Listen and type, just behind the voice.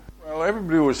Well,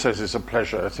 everybody always says it's a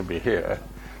pleasure to be here,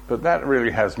 but that really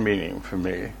has meaning for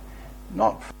me.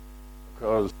 Not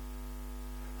because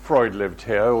Freud lived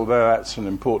here, although that's an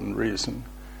important reason,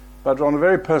 but on a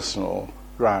very personal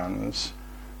grounds.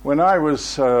 When I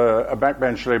was a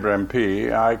backbench Labour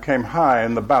MP, I came high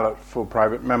in the ballot for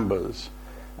private members,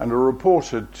 and a report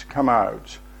had come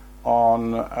out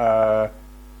on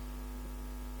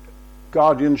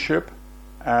guardianship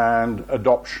and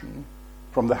adoption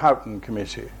from the Houghton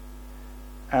Committee.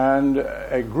 And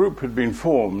a group had been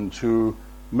formed to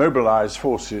mobilize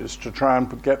forces to try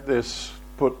and get this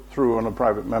put through on a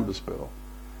private member's bill.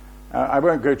 I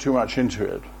won't go too much into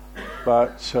it,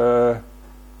 but I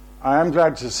am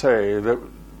glad to say that,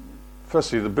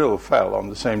 firstly, the bill fell on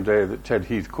the same day that Ted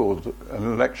Heath called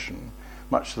an election,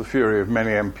 much to the fury of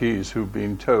many MPs who've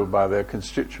been told by their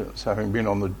constituents, having been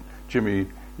on the Jimmy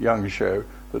Young show,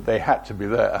 that they had to be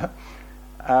there.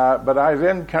 But I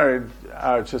then carried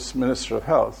out, as Minister of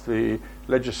Health, the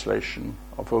legislation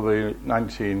for the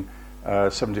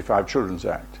 1975 Children's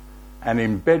Act. And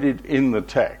embedded in the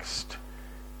text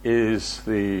is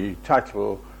the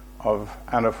title of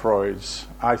Anna Freud's,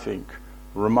 I think,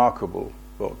 remarkable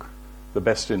book, The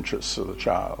Best Interests of the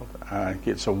Child.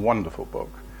 It's a wonderful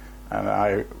book, and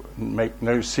I make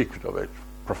no secret of it,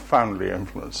 profoundly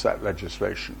influenced that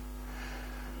legislation.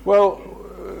 Well,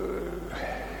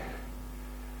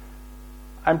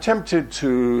 I'm tempted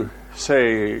to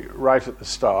say right at the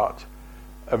start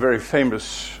a very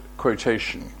famous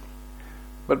quotation.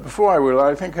 But before I will,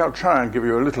 I think I'll try and give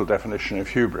you a little definition of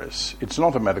hubris. It's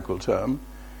not a medical term.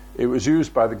 It was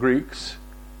used by the Greeks,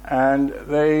 and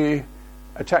they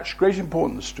attached great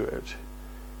importance to it,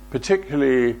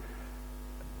 particularly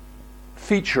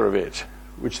feature of it,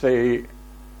 which they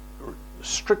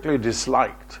strictly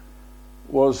disliked,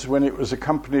 was when it was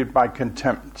accompanied by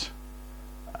contempt.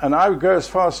 And I would go as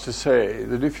far as to say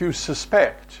that if you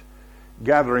suspect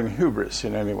gathering hubris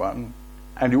in anyone,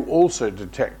 and you also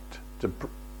detect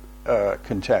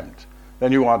contempt,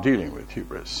 then you are dealing with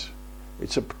hubris.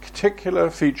 It's a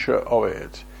particular feature of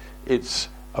it. It's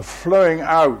a flowing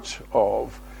out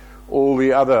of all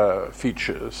the other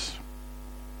features.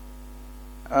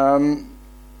 The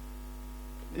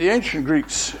ancient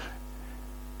Greeks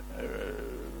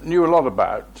knew a lot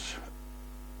about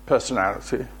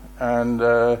personality, and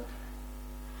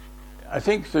I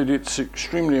think that it's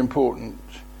extremely important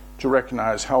to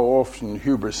recognize how often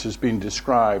hubris has been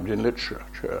described in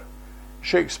literature.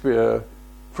 Shakespeare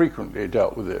frequently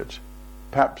dealt with it,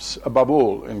 perhaps above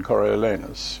all in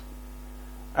Coriolanus.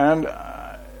 And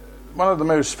one of the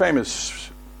most famous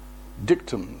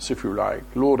dictums, if you like,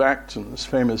 Lord Acton's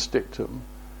famous dictum,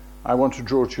 I want to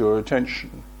draw to your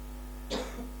attention.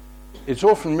 It's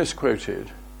often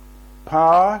misquoted.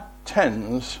 Power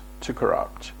tends to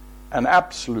corrupt, and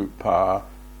absolute power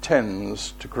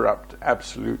tends to corrupt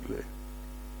absolutely.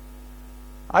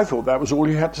 I thought that was all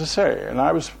he had to say, and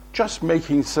I was just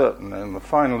making certain in the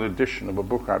final edition of a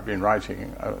book I've been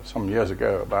writing some years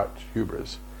ago about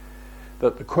hubris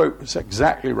that the quote was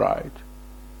exactly right.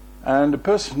 And a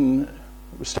person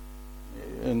was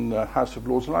in the House of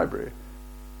Lords Library.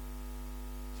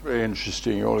 It's very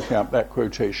interesting you're looking up that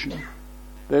quotation.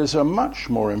 There's a much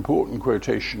more important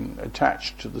quotation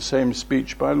attached to the same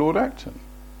speech by Lord Acton,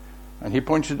 and he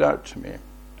pointed out to me,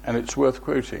 and it's worth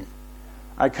quoting.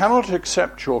 I cannot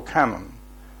accept your canon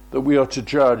that we are to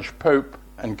judge Pope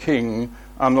and King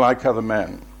unlike other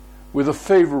men, with a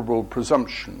favourable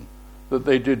presumption that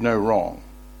they did no wrong.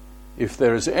 If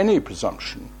there is any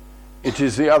presumption, it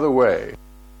is the other way,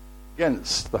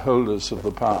 against the holders of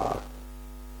the power.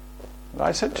 And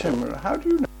I said to him, how do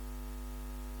you know?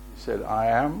 He said, I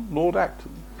am Lord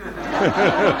Acton.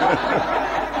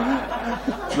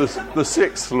 the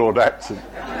sixth Lord Acton.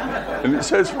 And it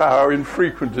shows how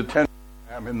infrequent attendance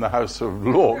I am in the House of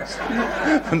Lords,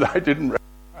 and I didn't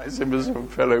recognize him as a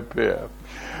fellow peer.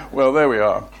 Well, there we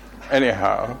are.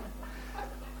 Anyhow,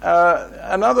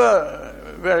 another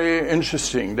very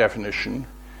interesting definition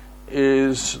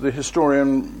is the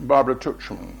historian Barbara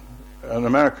Tuchman, an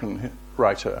American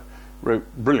writer, wrote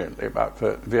brilliantly about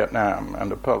Vietnam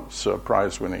and a Pulitzer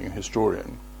Prize-winning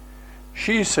historian.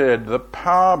 She said that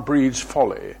power breeds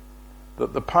folly,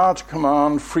 that the power to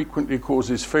command frequently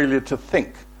causes failure to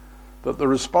think, that the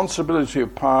responsibility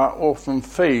of power often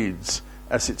fades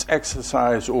as its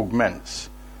exercise augments.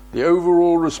 The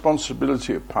overall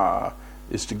responsibility of power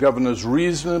is to govern as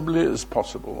reasonably as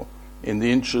possible in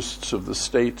the interests of the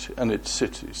state and its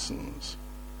citizens.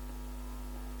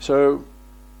 So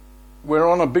we're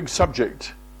on a big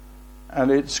subject,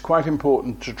 and it's quite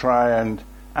important to try and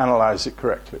analyze it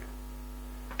correctly.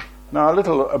 Now, a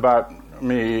little about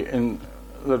me in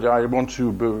that I want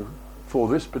to for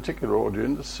this particular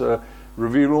audience,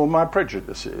 reveal all my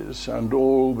prejudices and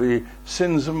all the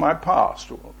sins of my past,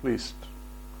 or at least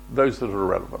those that are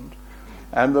relevant.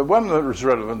 And the one that is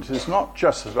relevant is not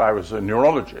just that I was a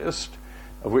neurologist,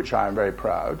 of which I am very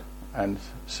proud, and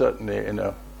certainly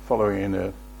following in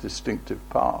a distinctive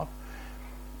path,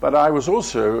 but I was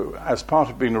also, as part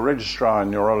of being a registrar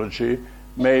in neurology,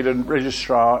 made a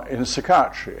registrar in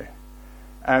psychiatry.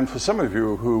 And for some of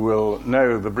you who will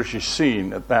know the British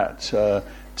scene at that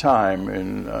time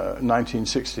in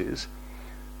 1960s,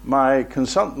 my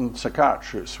consultant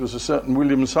psychiatrist was a certain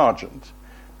William Sargent,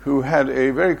 who had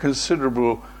a very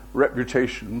considerable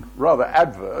reputation, rather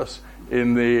adverse,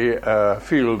 in the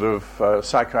field of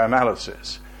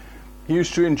psychoanalysis. He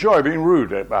used to enjoy being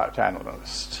rude about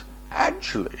analysts.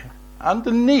 Actually,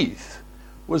 underneath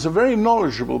was a very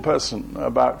knowledgeable person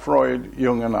about Freud,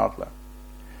 Jung, and Adler.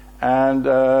 And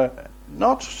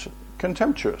not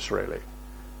contemptuous, really.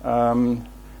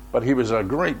 But he was a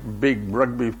great big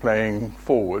rugby-playing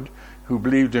forward who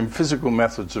believed in physical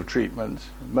methods of treatment,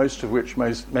 most of which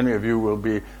many of you will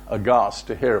be aghast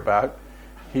to hear about.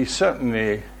 He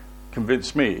certainly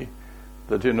convinced me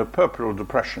that in a puerperal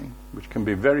depression, which can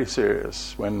be very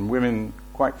serious when women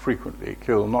quite frequently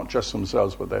kill not just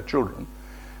themselves but their children,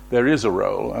 there is a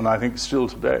role, and I think still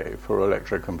today, for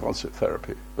electroconvulsive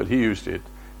therapy. But he used it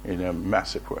in a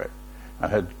massive way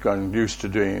and had gotten used to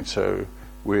doing so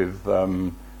with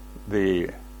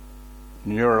the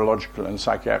neurological and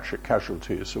psychiatric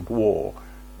casualties of war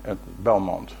at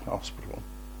Belmont Hospital.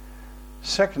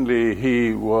 Secondly,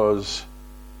 he was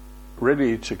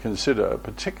ready to consider,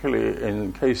 particularly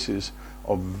in cases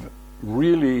of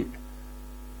really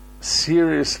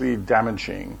seriously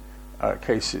damaging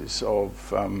cases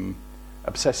of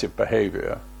obsessive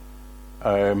behavior,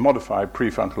 modified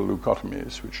prefrontal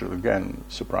leucotomies, which will again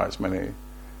surprise many.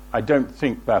 I don't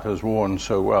think that has worn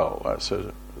so well,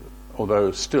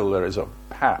 although still there is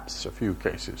perhaps a few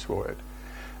cases for it.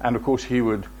 And of course he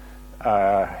would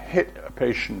hit a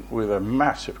patient with a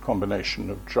massive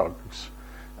combination of drugs.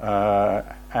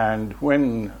 And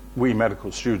when we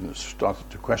medical students started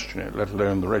to question it, let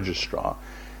alone the registrar,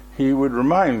 he would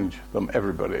remind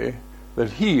everybody that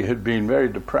he had been very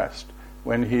depressed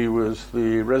when he was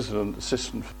the resident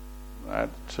assistant at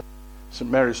St.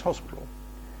 Mary's Hospital.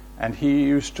 And he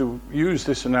used to use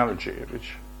this analogy,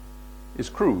 which is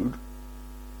crude,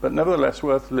 but nevertheless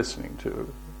worth listening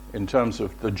to in terms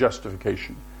of the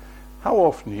justification. How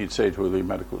often he'd say to the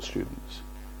medical students,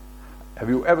 have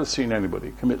you ever seen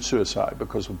anybody commit suicide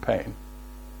because of pain?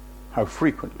 How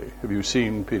frequently have you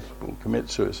seen people commit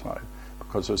suicide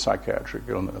because of psychiatric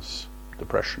illness,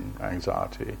 depression,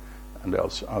 anxiety, and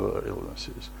other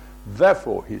illnesses?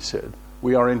 Therefore, he said,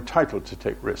 we are entitled to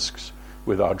take risks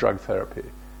with our drug therapy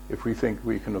if we think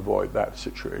we can avoid that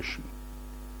situation.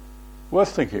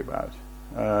 Worth thinking about.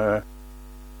 I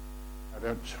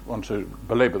don't want to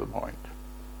belabor the point.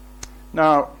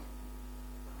 Now,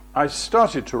 I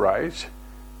started to write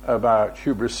about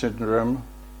hubris syndrome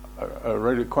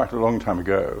really quite a long time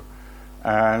ago,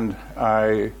 and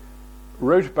I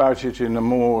wrote about it in a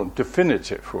more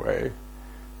definitive way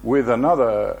with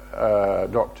another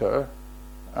doctor,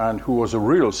 and who was a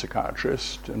real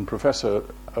psychiatrist and professor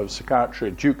of psychiatry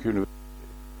at Duke University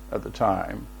at the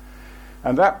time.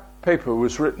 And that paper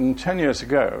was written 10 years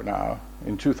ago now,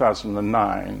 in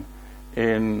 2009,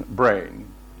 in Brain.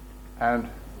 And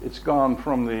it's gone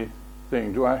from the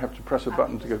thing. Do I have to press a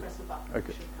button to go? Press a button.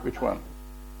 Okay. Which one?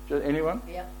 Anyone?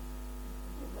 Yep.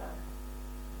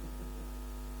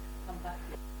 Come back.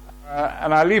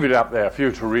 And I leave it up there for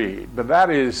you to read. But that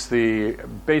is the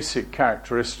basic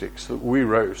characteristics that we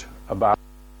wrote about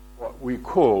what we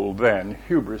called then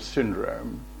hubris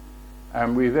syndrome.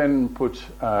 And we then put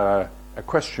a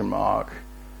question mark,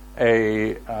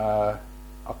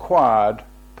 acquired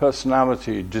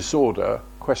personality disorder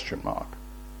question mark.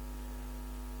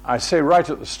 I say right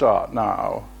at the start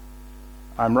now,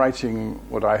 I'm writing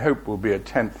what I hope will be a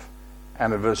 10th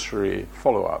anniversary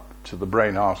follow-up to the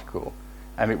Brain article,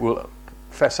 and it will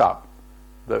fess up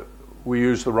that we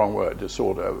used the wrong word,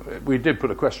 disorder. We did put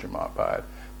a question mark by it,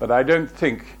 but I don't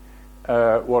think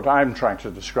what I'm trying to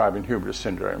describe in hubris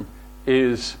syndrome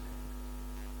is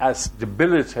as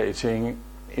debilitating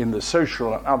in the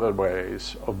social and other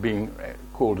ways of being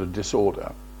called a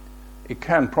disorder. It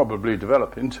can probably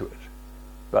develop into it,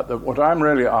 but what I'm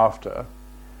really after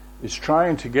is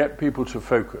trying to get people to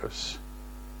focus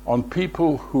on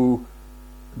people who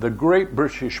the great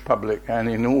British public, and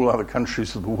in all other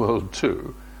countries of the world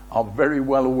too, are very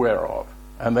well aware of.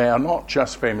 And they are not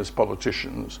just famous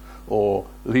politicians or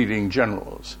leading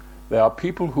generals. They are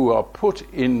people who are put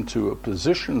into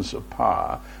positions of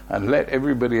power and let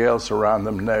everybody else around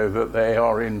them know that they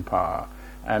are in power,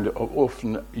 and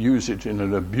often use it in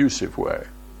an abusive way.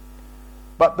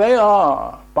 But they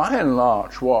are, by and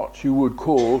large, what you would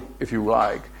call, if you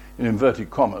like, in inverted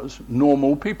commas,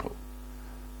 normal people.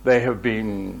 They have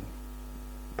been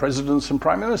presidents and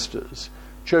prime ministers,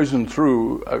 chosen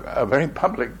through a very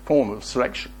public form of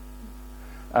selection.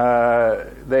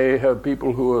 They have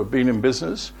people who have been in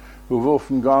business, who have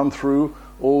often gone through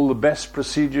all the best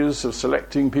procedures of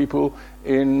selecting people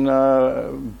in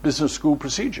business school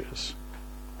procedures.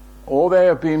 Or they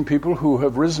have been people who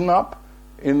have risen up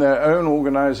in their own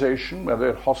organization, whether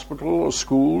at hospital or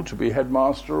school, to be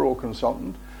headmaster or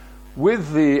consultant,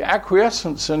 with the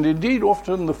acquiescence and indeed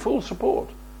often the full support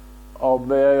of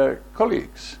their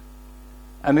colleagues.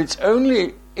 And it's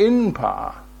only in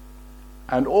power,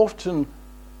 and often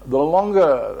the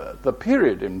longer the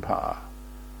period in power,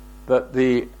 that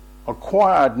the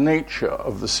acquired nature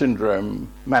of the syndrome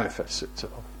manifests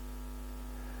itself.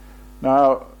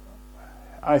 Now,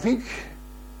 I think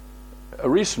a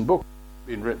recent book has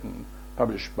been written,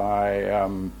 published by a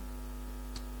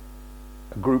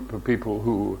group of people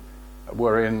who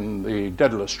were in the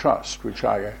Daedalus Trust, which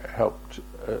I helped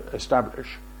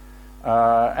establish,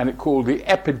 and it called The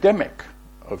Epidemic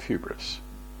of Hubris.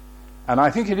 And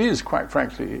I think it is, quite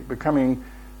frankly, becoming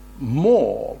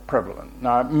more prevalent.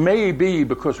 Now, it may be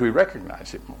because we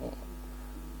recognize it more,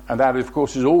 and that, of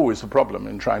course, is always the problem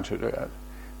in trying to do it.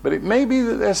 But it may be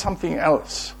that there's something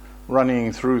else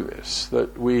running through this,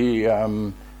 that we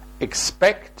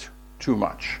expect too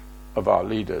much of our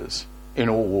leaders in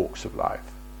all walks of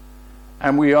life.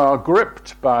 And we are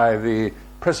gripped by the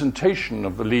presentation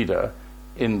of the leader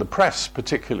in the press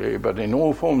particularly, but in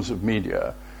all forms of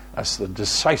media, as the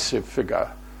decisive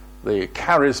figure, the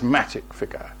charismatic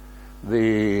figure,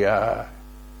 the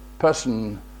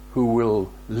person who will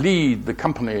lead the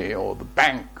company or the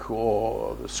bank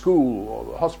or the school or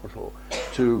the hospital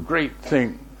to great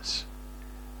things.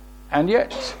 And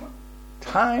yet,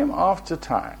 time after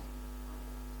time,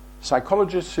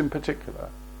 psychologists in particular,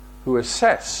 who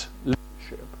assess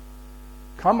leadership,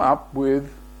 come up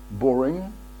with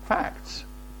boring facts.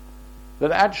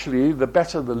 That actually, the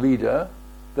better the leader,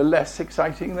 the less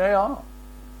exciting they are.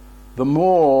 The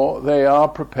more they are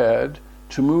prepared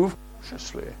to move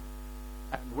cautiously.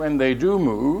 And when they do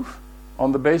move,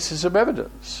 on the basis of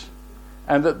evidence.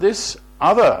 And that this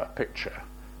other picture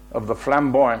of the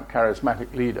flamboyant,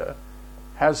 charismatic leader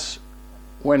has,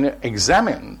 when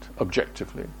examined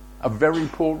objectively, a very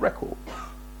poor record.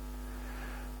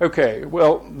 Okay,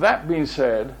 well, that being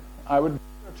said, I would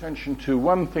pay attention to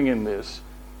one thing in this,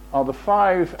 are the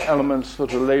 5 elements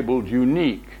that are labeled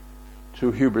unique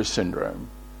to hubris syndrome.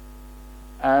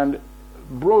 And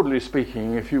broadly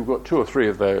speaking, if you've got 2 or 3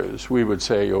 of those, we would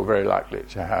say you're very likely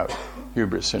to have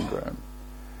hubris syndrome.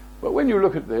 But when you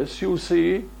look at this, you'll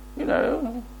see,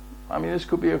 this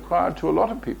could be acquired to a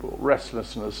lot of people.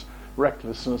 Restlessness,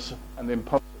 recklessness, and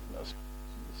impulsiveness.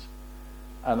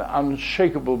 An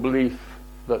unshakable belief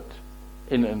that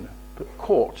in a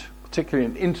court, particularly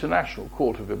an international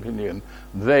court of opinion,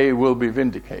 they will be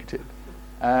vindicated.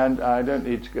 And I don't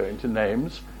need to go into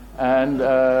names. And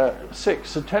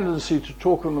 6, a tendency to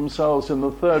talk of themselves in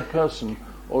the third person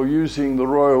or using the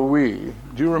royal we.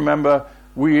 Do you remember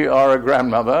we are a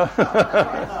grandmother?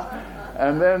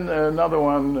 And then another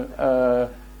one,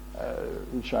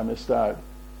 which I missed out,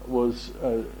 was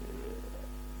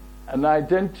an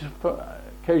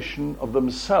identification of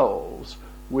themselves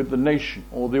with the nation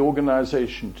or the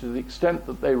organization to the extent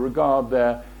that they regard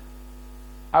their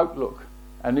outlook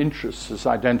and interests as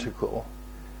identical.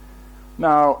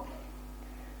 Now,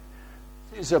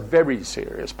 this is a very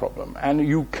serious problem, and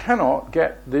you cannot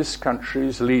get this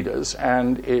country's leaders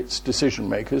and its decision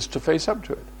makers to face up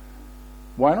to it.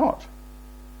 Why not?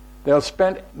 They'll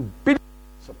spend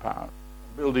billions of pounds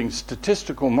building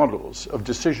statistical models of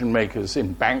decision makers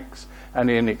in banks and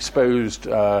in exposed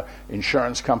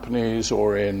insurance companies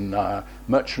or in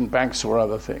merchant banks or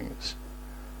other things.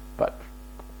 But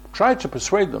try to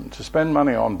persuade them to spend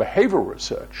money on behavioral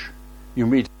research, you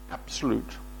meet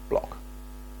absolute block.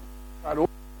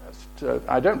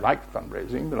 I don't like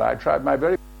fundraising, but I tried my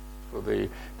very best for the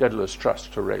Daedalus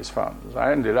Trust to raise funds.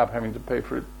 I ended up having to pay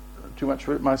for it, too much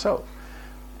for it myself.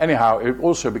 Anyhow, it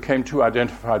also became too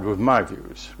identified with my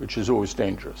views, which is always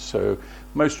dangerous. So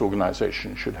most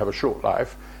organizations should have a short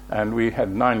life, and we had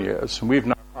 9 years, and we've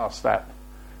now passed that,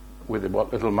 with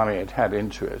what little money it had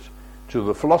into it, to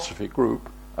the philosophy group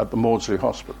at the Maudsley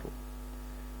Hospital.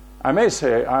 I may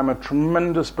say I'm a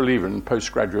tremendous believer in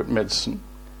postgraduate medicine,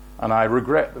 and I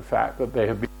regret the fact that they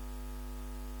have been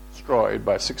destroyed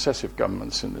by successive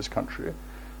governments in this country,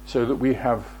 so that we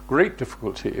have great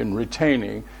difficulty in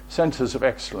retaining centres of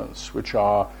excellence which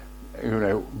are,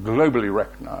 globally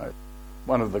recognized.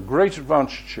 One of the great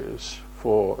advantages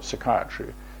for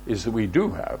psychiatry is that we do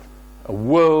have a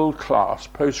world-class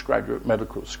postgraduate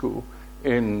medical school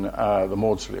in the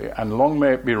Maudsley, and long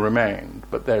may it be remained,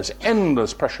 but there's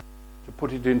endless pressure to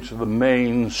put it into the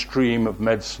mainstream of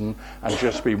medicine and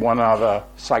just be one other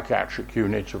psychiatric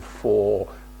unit of 4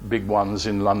 big ones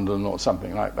in London or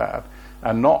something like that,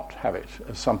 and not have it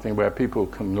as something where people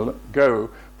can go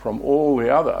from all the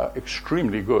other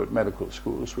extremely good medical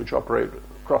schools which operate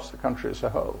across the country as a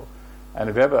whole. And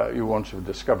if ever you want to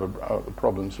discover the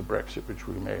problems of Brexit, which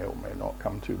we may or may not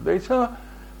come to later,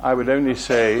 I would only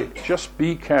say just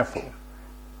be careful.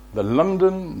 The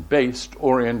London-based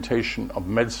orientation of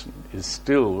medicine is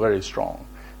still very strong,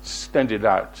 extended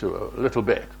out to a little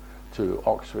bit to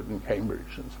Oxford and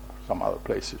Cambridge and some other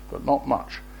places, but not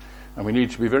much. And we need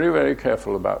to be very, very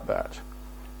careful about that.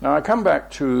 Now, I come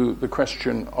back to the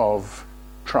question of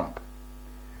Trump.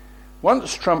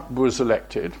 Once Trump was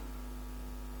elected,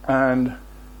 and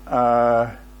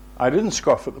I didn't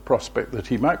scoff at the prospect that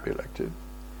he might be elected,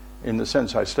 in the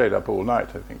sense I stayed up all night,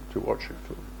 I think, to watch it.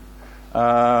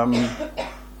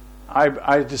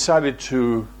 I decided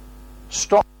to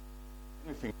stop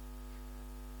anything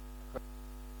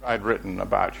I'd written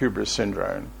about hubris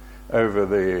syndrome over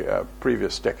the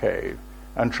previous decade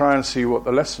and try and see what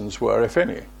the lessons were, if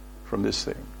any, from this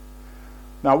thing.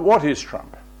 Now, what is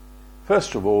Trump?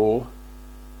 First of all,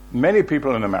 many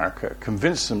people in America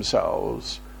convinced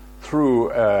themselves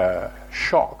through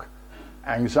shock,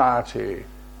 anxiety,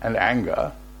 and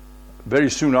anger, very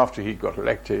soon after he got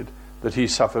elected, that he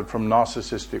suffered from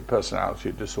narcissistic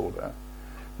personality disorder.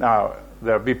 Now,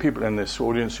 there'll be people in this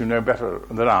audience who know better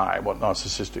than I what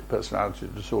narcissistic personality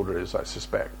disorder is, I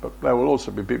suspect, but there will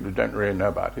also be people who don't really know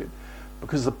about it,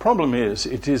 because the problem is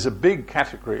it is a big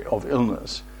category of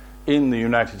illness in the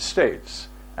United States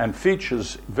and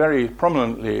features very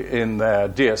prominently in their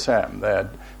DSM, their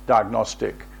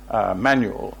diagnostic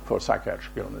manual for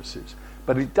psychiatric illnesses.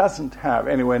 But it doesn't have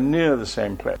anywhere near the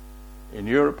same place in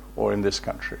Europe or in this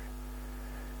country.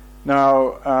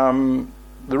 Now,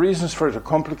 the reasons for it are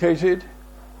complicated.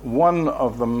 One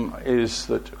of them is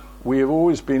that we have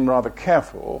always been rather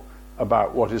careful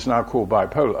about what is now called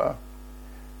bipolar.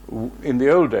 In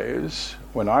the old days,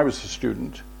 when I was a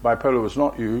student, bipolar was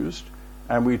not used,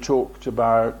 and we talked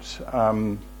about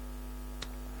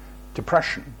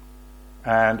depression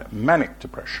and manic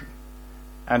depression.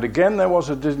 And again, there was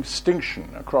a distinction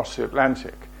across the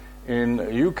Atlantic. In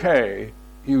the UK,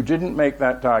 you didn't make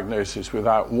that diagnosis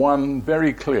without one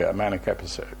very clear manic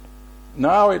episode.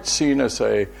 Now it's seen as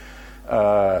a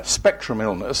spectrum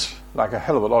illness, like a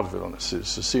hell of a lot of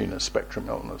illnesses are seen as spectrum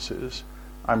illnesses.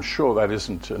 I'm sure that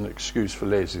isn't an excuse for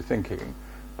lazy thinking,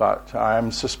 but I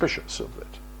am suspicious of it.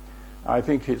 I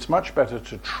think it's much better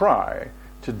to try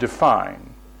to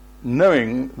define,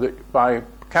 knowing that by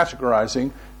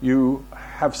categorizing you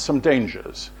have some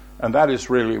dangers, and that is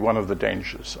really one of the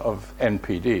dangers of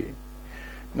NPD.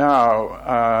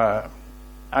 Now,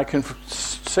 I can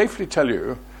safely tell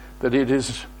you that it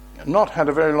has not had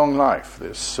a very long life,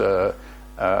 this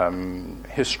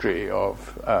history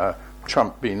of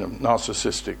Trump being a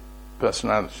narcissistic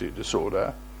personality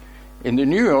disorder. In the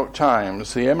New York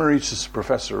Times, the emeritus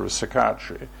professor of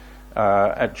psychiatry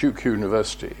at Duke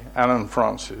University, Alan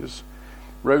Francis,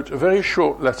 wrote a very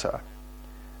short letter,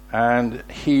 and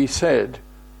he said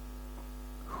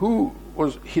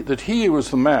that he was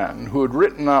the man who had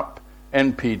written up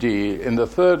NPD in the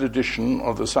 3rd edition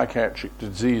of the Psychiatric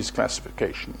Disease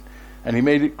Classification, and he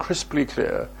made it crisply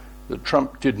clear that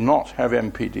Trump did not have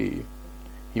NPD.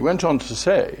 He went on to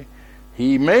say,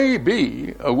 he may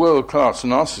be a world-class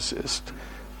narcissist,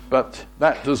 but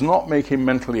that does not make him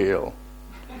mentally ill.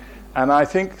 And I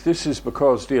think this is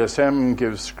because DSM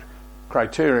gives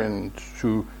criterion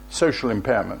to social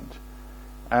impairment.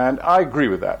 And I agree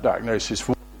with that diagnosis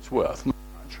for what it's worth. Not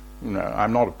much.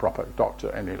 I'm not a proper doctor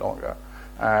any longer.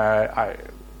 I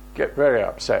get very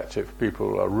upset if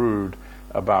people are rude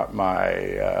about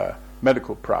my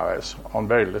medical prowess on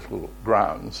very little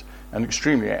grounds, and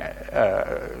extremely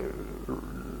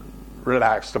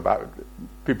relaxed about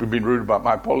people being rude about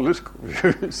my political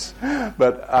views.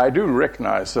 But I do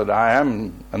recognize that I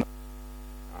am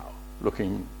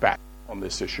looking back on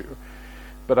this issue.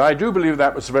 But I do believe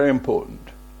that was very important.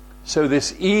 So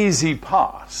this easy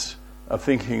pass of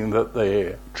thinking that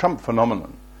the Trump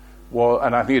phenomenon was,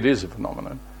 and I think it is a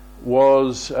phenomenon,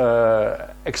 was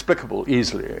explicable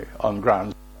easily on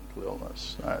grounds of mental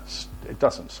illness. It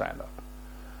doesn't stand up.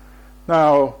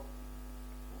 Now,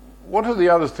 what are the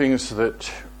other things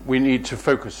that we need to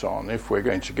focus on if we're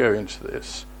going to go into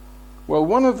this? Well,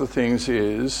 one of the things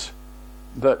is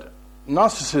that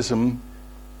narcissism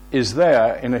is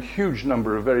there in a huge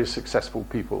number of very successful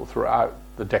people throughout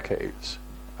the decades.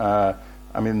 The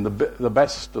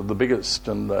best of the biggest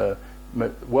and the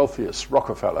wealthiest,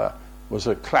 Rockefeller, was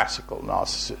a classical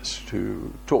narcissist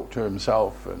who talked to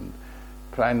himself and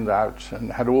planned out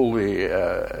and had all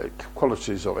the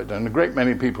qualities of it. And a great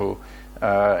many people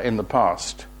in the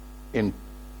past in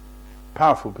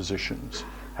powerful positions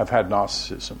have had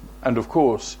narcissism. And of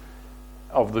course,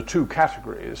 of the two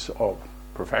categories of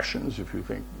professions, if you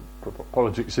think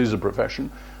politics is a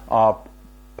profession, are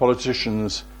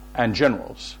politicians and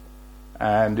generals.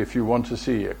 And if you want to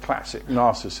see a classic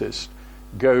narcissist,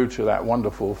 go to that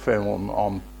wonderful film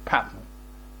on Patton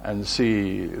and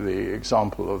see the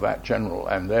example of that general,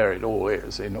 and there it all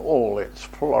is in all its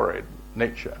florid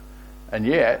nature. And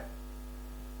yet,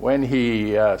 when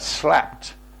he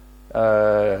slapped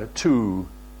two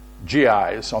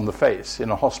GIs on the face in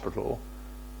a hospital,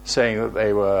 saying that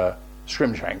they were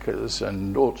scrimshankers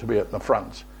and ought to be at the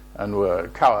front and were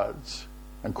cowards,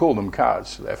 and called them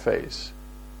cowards to their face,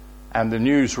 and the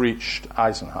news reached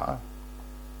Eisenhower,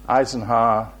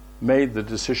 Eisenhower made the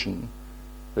decision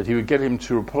that he would get him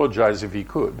to apologize if he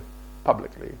could,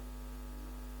 publicly.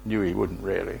 Knew he wouldn't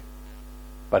really.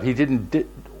 But he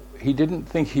didn't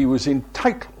think he was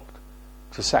entitled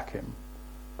to sack him,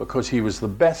 because he was the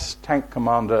best tank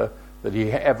commander that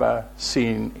he had ever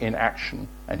seen in action,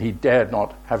 and he dared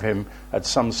not have him at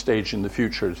some stage in the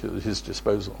future at his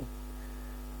disposal.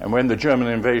 And when the German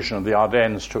invasion of the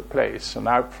Ardennes took place and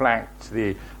outflanked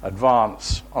the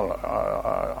advance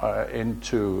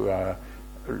into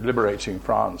liberating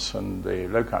France and the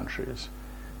Low Countries,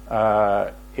 it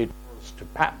was to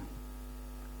Patton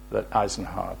that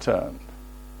Eisenhower turned.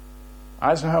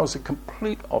 Eisenhower was a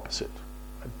complete opposite,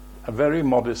 a very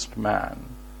modest man,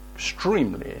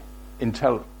 extremely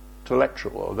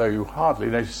intellectual, although you hardly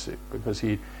notice it because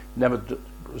he never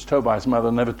was told by his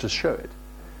mother never to show it.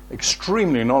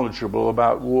 Extremely knowledgeable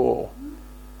about war,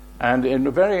 and in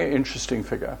a very interesting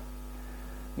figure.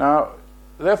 Now,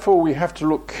 therefore, we have to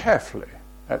look carefully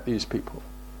at these people.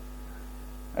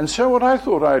 And so what I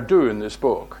thought I'd do in this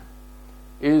book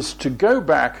is to go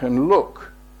back and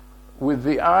look with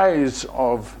the eyes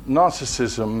of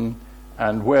narcissism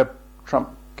and where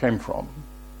Trump came from,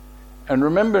 and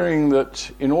remembering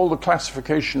that in all the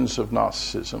classifications of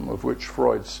narcissism, of which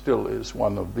Freud still is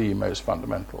one of the most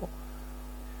fundamental,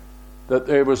 that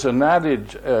there was an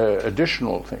added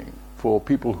additional thing for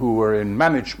people who were in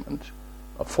management,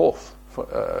 a fourth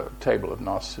table of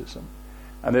narcissism.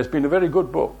 And there's been a very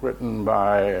good book written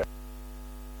by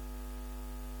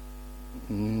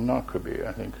Narcoby,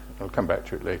 I think. I'll come back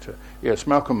to it later. Yes,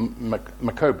 Malcolm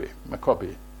McCoby,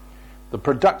 The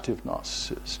Productive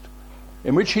Narcissist,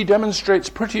 in which he demonstrates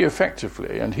pretty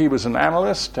effectively, and he was an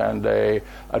analyst and a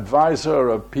advisor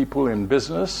of people in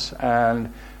business,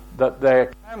 and that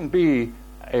there can be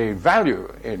a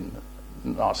value in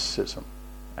narcissism,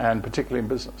 and particularly in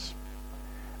business.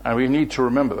 And we need to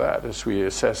remember that as we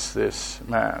assess this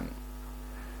man.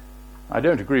 I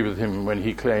don't agree with him when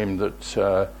he claimed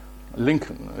that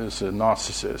Lincoln is a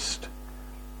narcissist.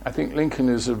 I think Lincoln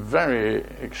is a very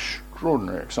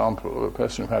extraordinary example of a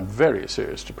person who had very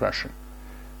serious depression,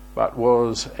 but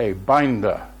was a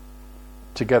binder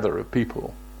together of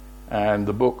people. And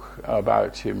the book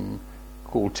about him,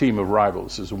 called Team of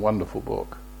Rivals, is a wonderful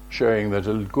book, showing that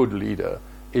a good leader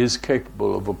is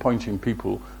capable of appointing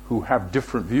people who have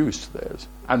different views to theirs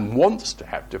and wants to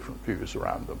have different views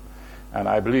around them. And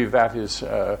I believe that is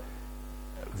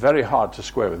very hard to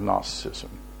square with narcissism.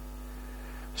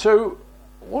 So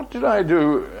what did I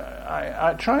do?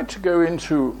 I tried to go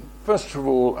into, first of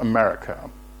all, America,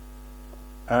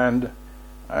 and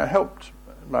helped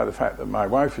by the fact that my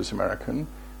wife is American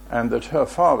and that her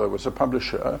father was a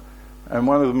publisher, and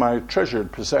one of my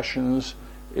treasured possessions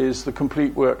is the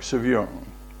complete works of Jung.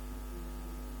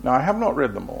 Now, I have not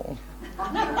read them all,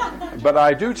 but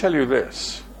I do tell you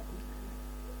this,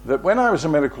 that when I was a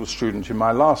medical student in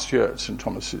my last year at St.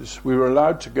 Thomas's, we were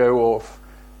allowed to go off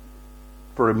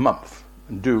for a month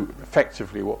and do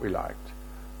effectively what we liked.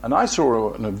 And I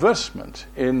saw an advertisement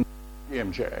in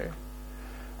EMJ,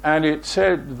 and it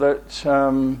said that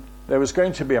there was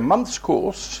going to be a month's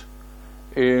course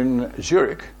in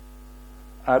Zurich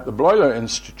at the Bleuler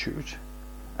Institute,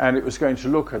 and it was going to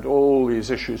look at all these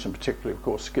issues, and particularly, of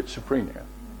course, schizophrenia.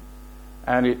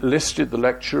 And it listed the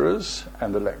lecturers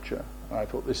and the lecture. And I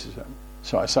thought, this is him.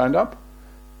 So I signed up,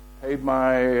 paid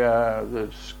my, the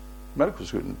medical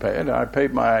student paid, I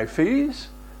paid my fees,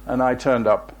 and I turned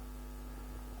up.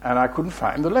 And I couldn't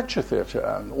find the lecture theatre,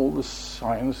 and all the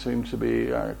signs seemed to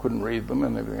be, I couldn't read them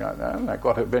and everything like that. And I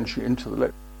got eventually into the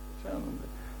lecture theatre, and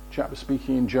the chap was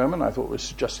speaking in German. I thought it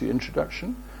was just the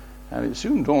introduction. And it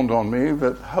soon dawned on me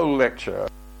that the whole lecture,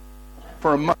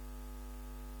 for a month.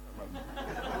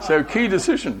 So, key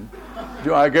decision.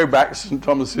 Do I go back to St.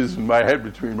 Thomas's with my head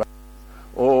between my legs,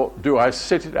 or do I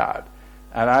sit it out?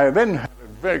 And I then had a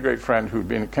very great friend who'd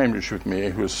been at Cambridge with me,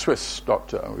 who was a Swiss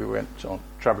doctor. We went on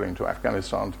travelling to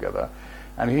Afghanistan together.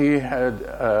 And he had,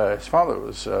 his father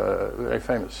was a very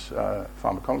famous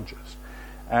pharmacologist.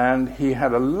 And he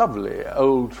had a lovely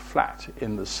old flat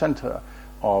in the centre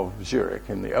of Zurich,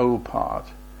 in the old part.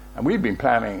 And we'd been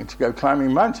planning to go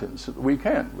climbing mountains at the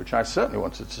weekend, which I certainly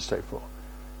wanted to stay for.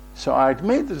 So I'd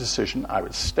made the decision I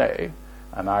would stay,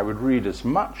 and I would read as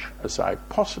much as I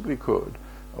possibly could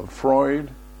of Freud,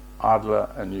 Adler,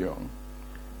 and Jung.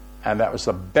 And that was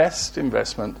the best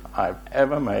investment I've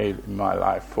ever made in my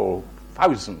life for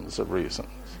thousands of reasons.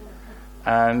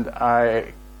 And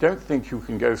I don't think you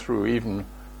can go through even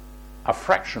a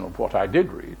fraction of what I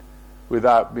did read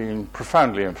without being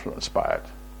profoundly influenced by it.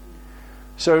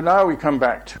 So now we come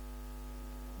back to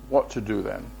what to do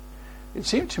then. It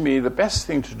seemed to me the best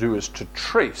thing to do is to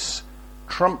trace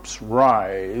Trump's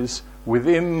rise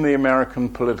within the American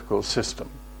political system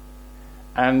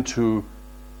and to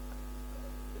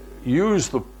use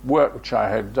the work which I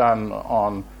had done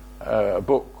on a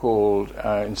book called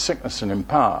In Sickness and in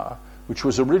Power, which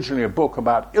was originally a book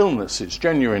about illnesses,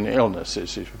 genuine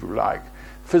illnesses, if you like,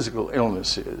 physical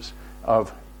illnesses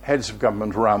of heads of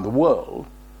government around the world,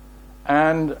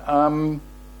 and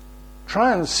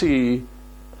try and see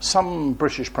some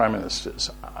British prime ministers.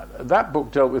 That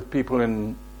book dealt with people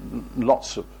in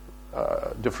lots of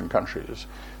different countries.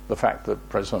 The fact that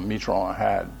President Mitterrand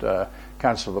had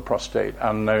cancer of the prostate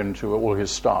unknown to all his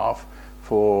staff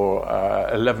for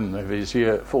 11 of his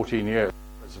 14 years,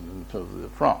 President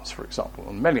of France, for example,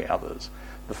 and many others.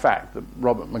 The fact that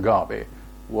Robert Mugabe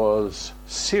was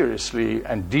seriously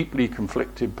and deeply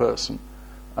conflicted person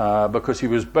because he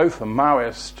was both a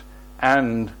Maoist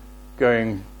and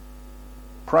going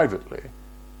privately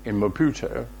in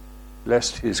Maputo,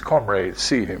 lest his comrades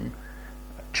see him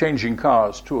changing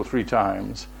cars 2 or 3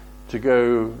 times to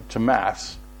go to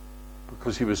Mass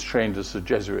because he was trained as a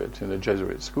Jesuit in a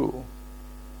Jesuit school.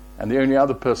 And the only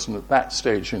other person at that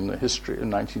stage in the history, in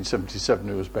 1977,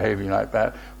 who was behaving like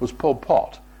that was Pol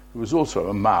Pot, who was also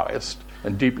a Maoist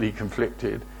and deeply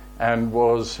conflicted and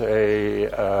was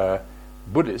a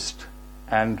Buddhist,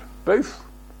 and both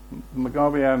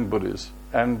Mugabe and Buddhist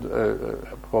and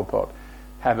Pol Pot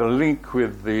had a link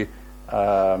with the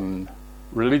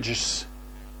religious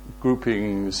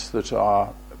groupings that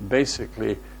are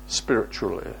basically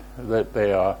spiritual, that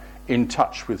they are in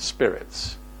touch with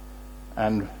spirits,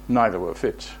 and neither were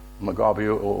fit. Mugabe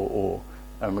or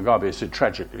Mugabe, as it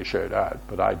tragically showed out,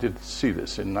 but I did see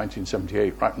this in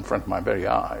 1978 right in front of my very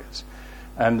eyes.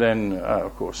 And then,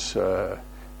 of course,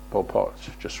 Pol Pot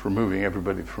just removing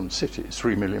everybody from cities,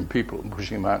 3 million people, and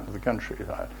pushing them out into the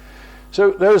countryside.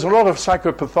 So there's a lot of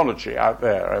psychopathology out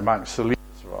there amongst the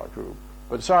leaders of our group.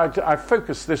 But so I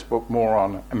focused this book more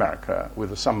on America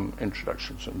with some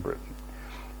introductions in Britain.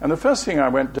 And the first thing I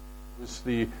went to was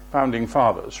the Founding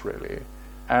Fathers, really.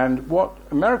 And what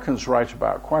Americans write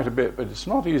about quite a bit, but it's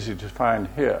not easy to find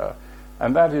here,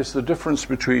 and that is the difference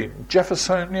between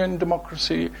Jeffersonian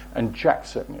democracy and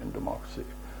Jacksonian democracy.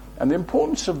 And the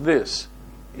importance of this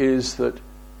is that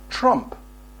Trump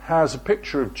has a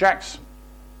picture of Jackson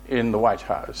in the White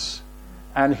House,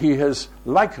 and he has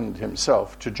likened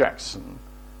himself to Jackson,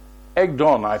 egged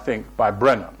on, I think, by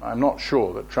Brennan. I'm not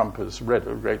sure that Trump has read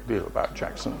a great deal about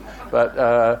Jackson,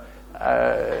 but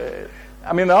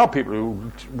I mean, there are people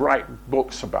who write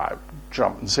books about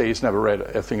Trump and say he's never read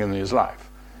a thing in his life.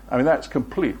 I mean, that's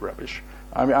complete rubbish.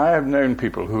 I mean, I have known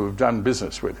people who have done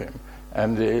business with him,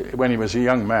 and when he was a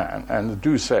young man, and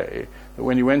do say that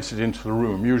when you entered into the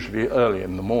room, usually early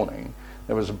in the morning,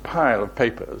 there was a pile of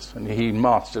papers, and he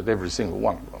mastered every single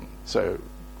one of them. So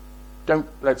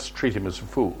let's treat him as a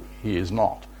fool. He is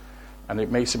not. And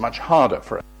it makes it much harder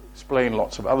for us to explain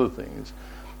lots of other things.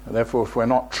 And therefore, if we're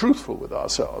not truthful with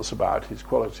ourselves about his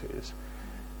qualities.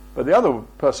 But the other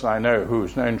person I know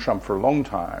who's known Trump for a long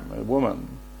time, a woman,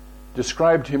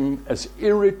 described him as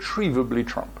irretrievably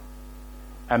Trump.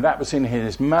 And that was in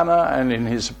his manner and in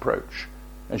his approach.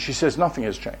 And she says nothing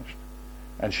has changed.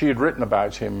 And she had written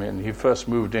about him when he first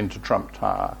moved into Trump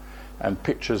Tower, and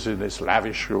pictures in this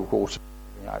lavish horse,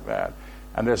 like that.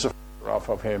 And there's a photograph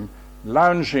of him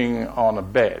lounging on a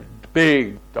bed,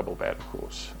 big double bed, of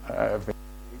course,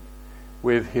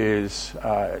 with his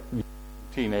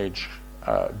teenage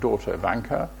daughter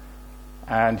Ivanka,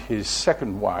 and his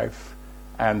second wife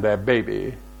and their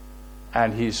baby,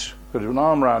 and he's got an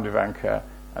arm around Ivanka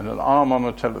and an arm on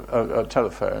a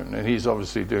telephone, and he's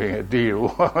obviously doing a deal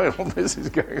while all this is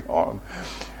going on.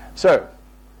 So,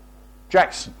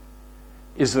 Jackson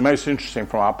is the most interesting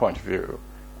from our point of view.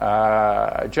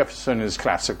 Jefferson is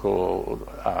classical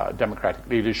democratic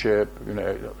leadership,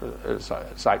 it's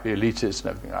like the elitists and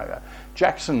everything like that.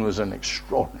 Jackson was an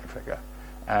extraordinary figure,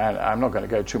 and I'm not going to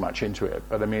go too much into it,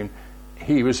 but I mean,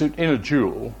 he was in a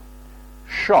duel,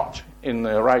 shot in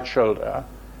the right shoulder.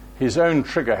 His own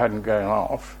trigger hadn't gone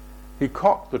off. He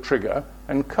cocked the trigger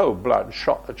and cold blood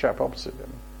shot the chap opposite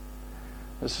him.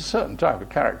 There's a certain type of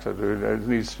character who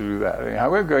needs to do that. I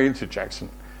won't go into Jackson.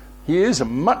 He is a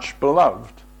much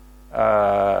beloved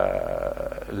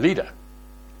leader,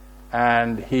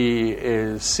 and he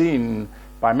is seen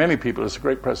by many people as a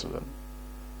great president.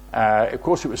 Of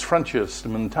course, it was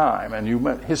frontiersman time, and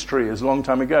history is a long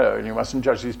time ago, and you mustn't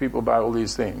judge these people by all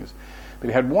these things. But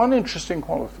he had one interesting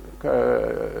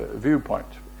viewpoint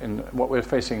in what we're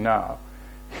facing now.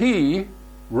 He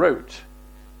wrote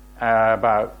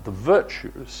about the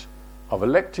virtues of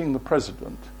electing the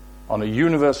president on a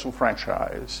universal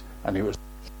franchise, and he was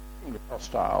extremely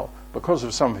hostile because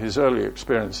of some of his early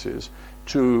experiences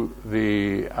to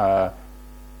the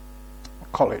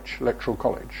electoral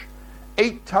college.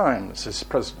 8 times as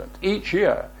president, each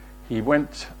year, he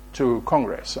went to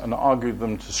Congress and argued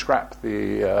them to scrap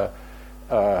the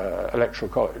electoral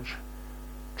college.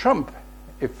 Trump,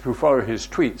 if you follow his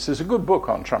tweets, there's a good book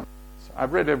on Trump.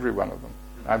 I've read every one of them.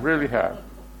 I really have.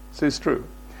 This is true.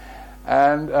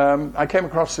 And I came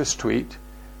across this tweet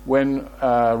when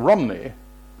Romney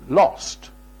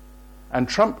lost, and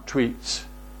Trump tweets,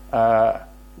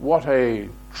 what a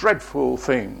dreadful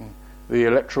thing the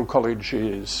electoral college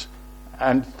is,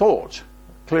 and thought,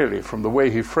 clearly from the way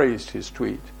he phrased his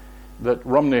tweet, that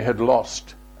Romney had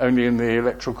lost only in the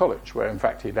electoral college, where in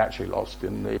fact he'd actually lost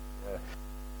in the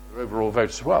overall vote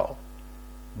as well.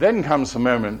 Then comes the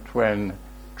moment when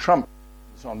Trump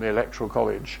is on the electoral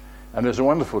college, and there's a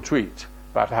wonderful tweet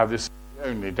about how this is the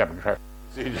only democratic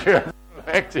procedure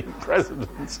electing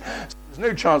presidents. So there's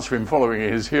no chance for him following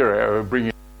his hero of bringing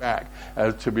it back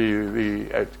to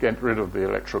get rid of the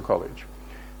electoral college.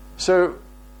 So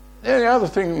the other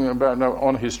thing about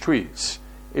on his tweets,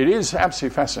 it is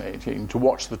absolutely fascinating to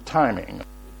watch the timing,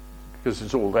 because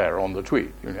it's all there on the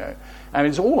tweet, and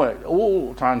it's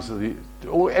all times of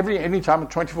any time of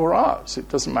 24 hours. It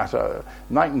doesn't matter.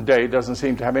 Night and day doesn't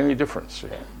seem to have any difference to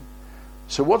him.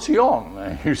 So what's he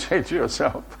on? You say to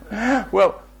yourself,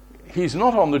 well, he's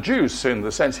not on the juice in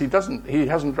the sense he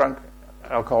hasn't drunk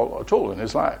alcohol at all in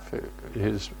his life.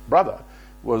 His brother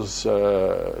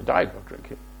died of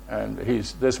drinking, and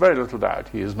there's very little doubt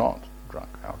he has not drunk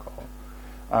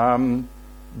alcohol.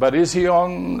 But is he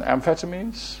on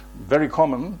amphetamines? Very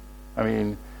common. I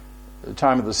mean, the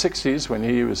time of the 60s when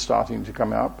he was starting to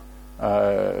come up,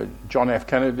 John F.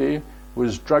 Kennedy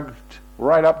was drugged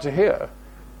right up to here,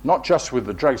 not just with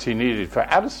the drugs he needed for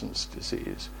Addison's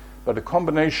disease, but a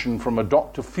combination from a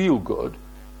Dr. Feelgood,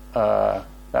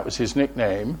 that was his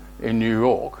nickname, in New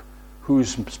York,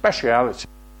 whose speciality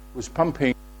was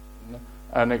pumping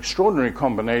an extraordinary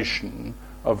combination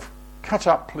of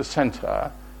cut-up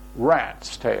placenta,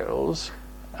 rat's tails,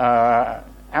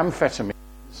 amphetamines,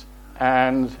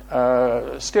 and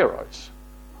steroids.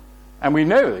 And we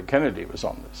know that Kennedy was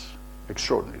on this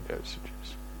extraordinary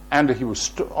dosages, and he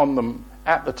was on them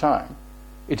at the time.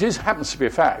 It happens to be a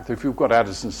fact that if you've got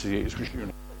Addison's disease, which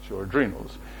affects your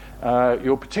adrenals,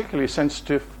 you're particularly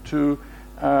sensitive to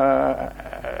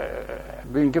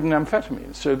being given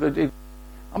amphetamines. So that it's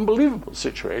an unbelievable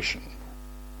situation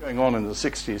going on in the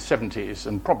 60s, 70s,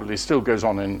 and probably still goes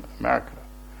on in America.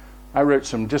 I wrote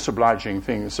some disobliging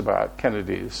things about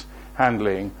Kennedy's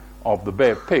handling of the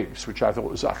Bay of Pigs, which I thought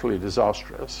was utterly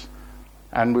disastrous,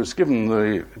 and was given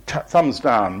the thumbs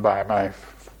down by my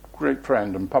great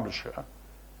friend and publisher.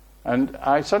 And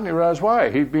I suddenly realized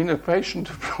why. He'd been a patient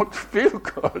of Dr.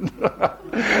 Feelgood.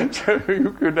 So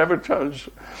you could never judge.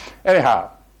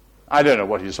 Anyhow, I don't know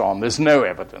what he's on. There's no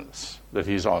evidence that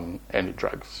he's on any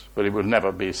drugs, but it would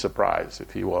never be surprised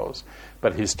if he was.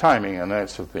 But his timing and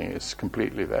that sort of thing is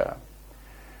completely there.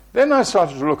 Then I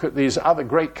started to look at these other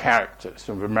great characters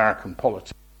of American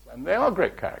politics, and they are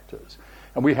great characters,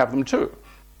 and we have them too.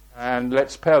 And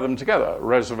let's pair them together,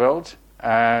 Roosevelt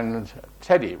and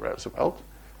Teddy Roosevelt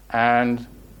and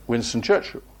Winston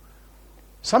Churchill.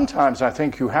 Sometimes I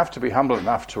think you have to be humble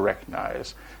enough to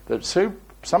recognize that so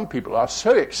some people are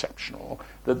so exceptional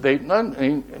that they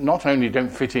not only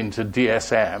don't fit into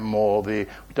DSM or the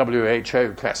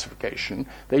WHO classification,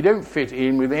 they don't fit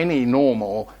in with any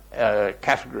normal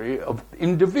category of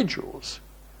individuals.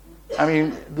 I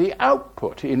mean, the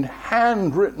output in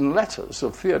handwritten letters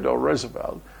of Theodore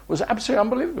Roosevelt was absolutely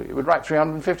unbelievable. He would write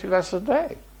 350 letters a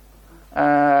day.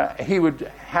 He would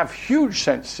have huge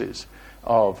senses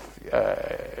of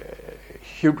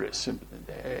hubris in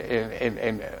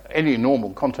any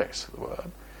normal context of the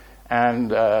word.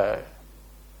 And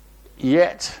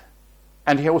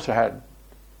and he also had,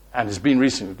 and has been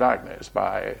recently diagnosed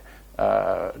by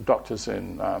doctors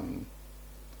in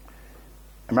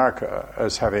America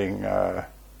as having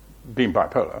been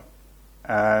bipolar.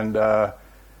 And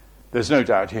there's no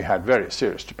doubt he had very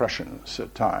serious depressions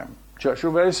at the time.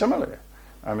 Churchill very similarly.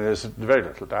 I mean, there's very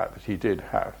little doubt that he did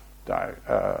have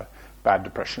bad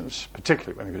depressions,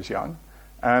 particularly when he was young,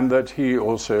 and that he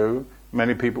also,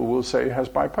 many people will say, has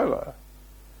bipolar.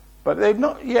 But they've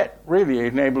not yet really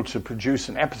been able to produce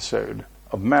an episode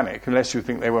of manic unless you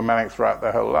think they were manic throughout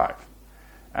their whole life.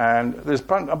 And there's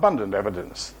abundant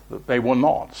evidence that they were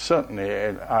not, certainly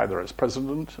either as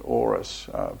president or as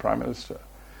prime minister.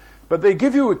 But they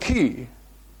give you a key.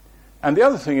 And the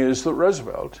other thing is that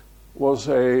Roosevelt was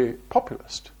a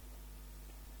populist.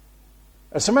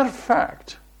 As a matter of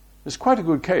fact, there's quite a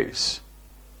good case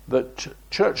that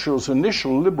Churchill's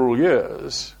initial liberal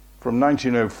years, from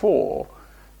 1904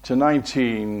 to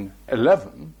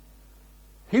 1911,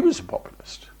 he was a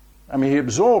populist. I mean, he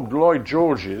absorbed Lloyd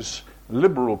George's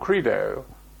liberal credo,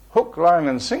 hook, line,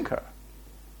 and sinker.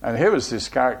 And here was this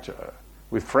character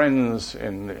with friends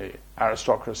in the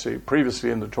aristocracy,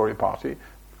 previously in the Tory party.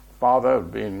 Father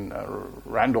had been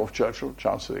Randolph Churchill,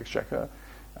 Chancellor of the Exchequer,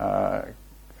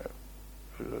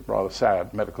 rather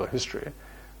sad medical history.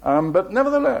 But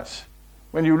nevertheless,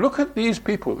 when you look at these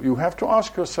people, you have to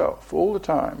ask yourself all the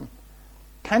time,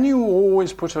 can you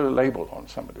always put a label on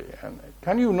somebody? And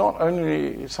can you not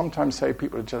only sometimes say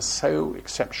people are just so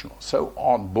exceptional, so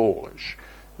oddballish,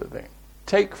 that they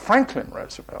take Franklin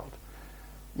Roosevelt.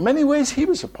 In many ways, he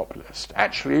was a populist.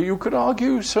 Actually, you could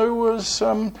argue so was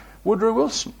Woodrow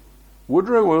Wilson.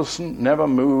 Woodrow Wilson never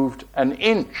moved an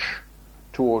inch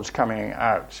towards coming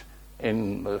out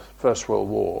in the First World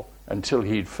War until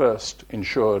he'd first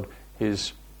ensured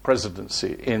his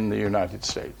presidency in the United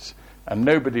States. And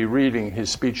nobody reading his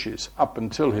speeches up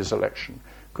until his election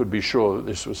could be sure that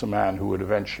this was a man who would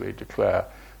eventually declare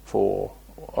for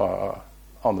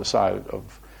on the side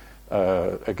of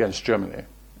against Germany.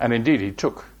 And indeed, he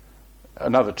took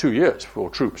another 2 years before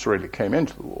troops really came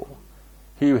into the war.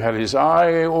 He had his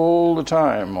eye all the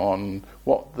time on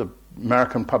what the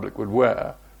American public would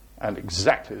wear, and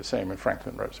exactly the same in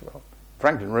Franklin Roosevelt.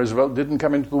 Franklin Roosevelt didn't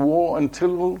come into the war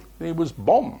until he was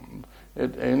bombed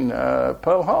in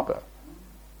Pearl Harbor.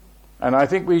 And I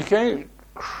think we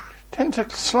tend to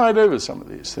slide over some of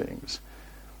these things.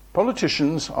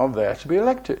 Politicians are there to be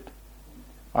elected.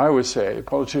 I always say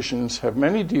politicians have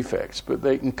many defects, but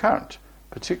they can count,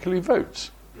 particularly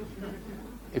votes.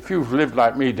 If you've lived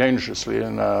like me dangerously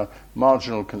in a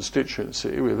marginal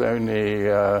constituency with only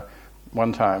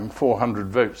one time 400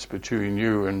 votes between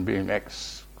you and being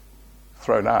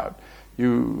thrown out,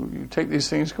 you take these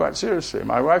things quite seriously.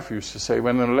 My wife used to say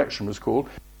when an election was called,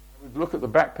 I would look at the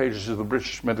back pages of the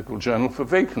British Medical Journal for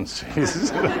vacancies.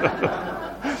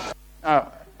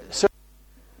 So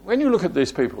when you look at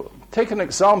these people, take an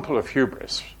example of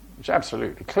hubris, which is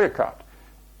absolutely clear-cut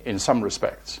in some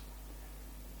respects.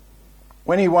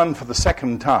 When he won for the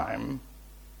second time,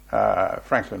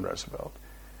 Franklin Roosevelt,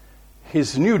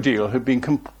 his New Deal had been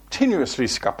continuously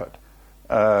scuppered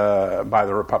by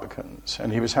the Republicans,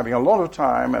 and he was having a lot of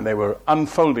time, and they were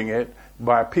unfolding it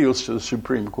by appeals to the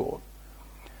Supreme Court.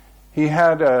 He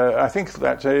had, I think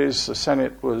that days, the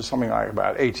Senate was something like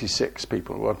about 86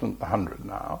 people, wasn't 100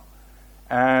 now,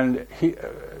 and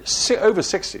over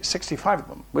 60, 65 of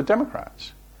them were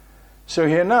Democrats. So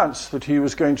he announced that he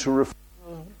was going to reform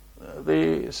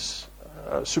the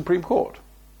Supreme Court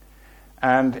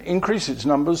and increase its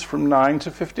numbers from 9 to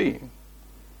 15.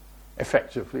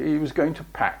 Effectively, he was going to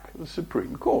pack the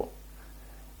Supreme Court.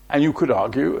 And you could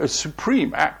argue a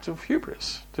supreme act of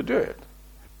hubris to do it.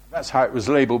 That's how it was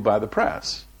labeled by the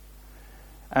press.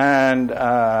 And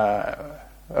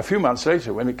a few months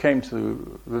later, when it came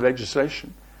to the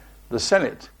legislation, the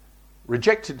Senate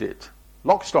rejected it,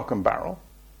 lock, stock, and barrel,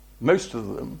 most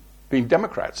of them being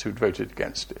Democrats who'd voted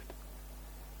against it.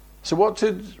 So what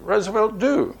did Roosevelt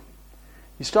do?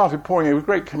 He started pouring, he was a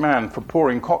great command for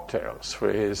pouring cocktails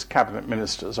for his cabinet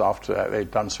ministers after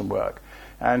they'd done some work.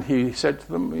 And he said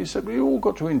to them, we all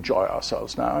got to enjoy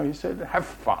ourselves now. He said, have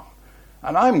fun.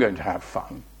 and I'm going to have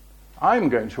fun. I'm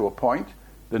going to appoint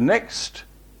the next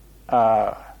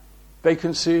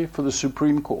vacancy for the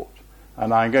Supreme Court,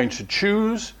 and I'm going to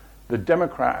choose the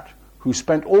Democrat who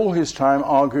spent all his time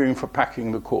arguing for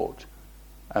packing the court.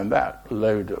 And that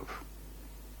load of,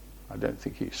 I don't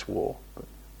think he swore, but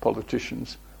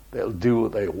politicians, they'll do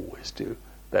what they always do.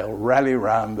 They'll rally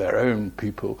round their own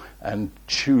people and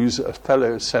choose a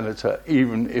fellow senator,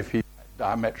 even if he had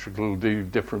diametrically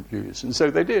different views. And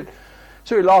so they did.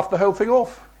 So he laughed the whole thing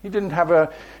off. He didn't have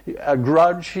a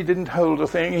grudge. He didn't hold a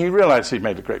thing. He realized he'd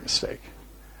made a great mistake.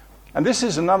 And this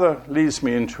is another, leads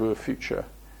me into a future.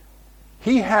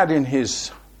 He had in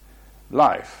his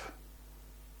life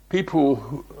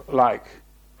people like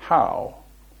Howe.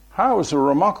 Howe was a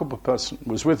remarkable person,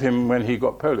 was with him when he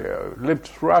got polio, lived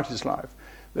throughout his life.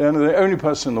 They're the only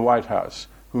person in the White House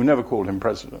who never called him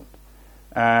president.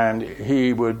 And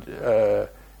he would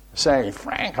say,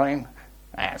 Franklin,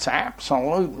 that's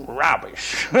absolute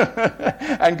rubbish,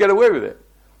 and get away with it.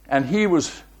 And he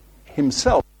was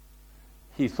himself,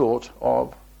 he thought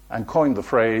of, and coined the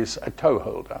phrase, a toe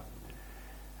holder.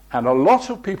 And a lot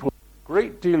of people with a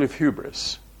great deal of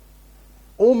hubris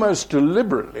almost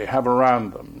deliberately have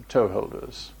around them toe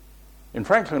holders. In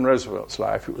Franklin Roosevelt's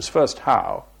life, it was first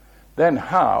Howe, then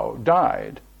Howe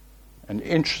died, and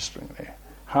interestingly,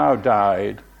 Howe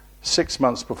died 6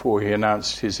 months before he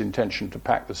announced his intention to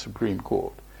pack the Supreme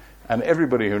Court. And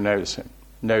everybody who knows him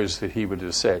knows that he would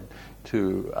have said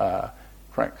to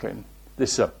Franklin,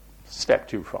 this is a step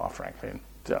too far, Franklin.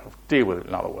 Deal with it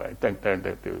another way. Don't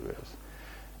do this.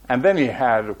 And then he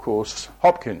had, of course,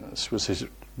 Hopkins was his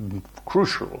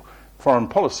crucial foreign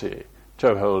policy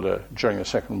toeholder during the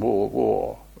Second World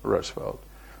War, Roosevelt.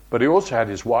 But he also had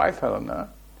his wife, Eleanor.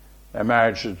 Their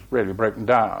marriage had really broken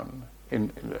down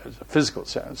in a physical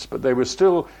sense, but they were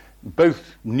still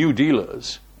both New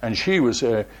Dealers, and she was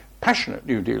a passionate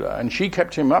New Dealer, and she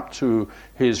kept him up to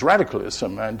his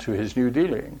radicalism and to his New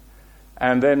Dealing.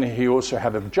 And then he also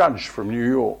had a judge from New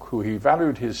York who he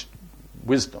valued his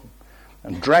wisdom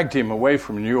and dragged him away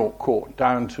from New York court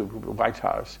down to the White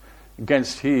House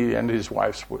against he and his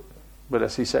wife's will. But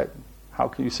as he said, how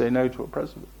can you say no to a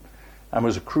president? And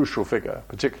was a crucial figure,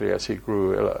 particularly as he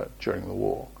grew ill during the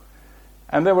war.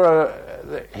 And there were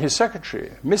his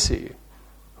secretary, Missy,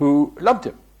 who loved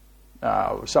him.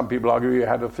 Some people argue he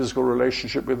had a physical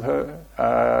relationship with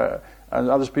her, and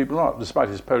others people not. Despite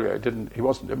his polio, he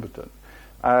wasn't impotent.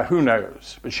 Who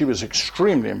knows? But she was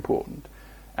extremely important.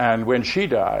 And when she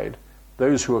died,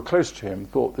 those who were close to him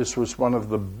thought this was one of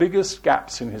the biggest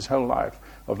gaps in his whole life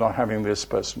of not having this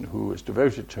person who was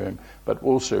devoted to him, but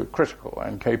also critical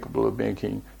and capable of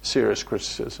making serious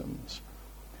criticisms.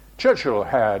 Churchill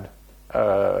had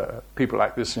people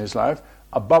like this in his life,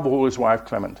 above all his wife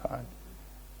Clementine.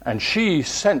 And she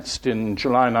sensed in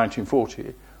July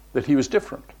 1940 that he was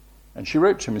different. And she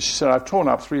wrote to him, she said, I've torn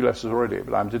up 3 letters already,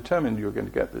 but I'm determined you're going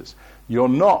to get this. You're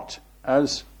not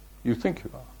as you think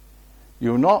you are.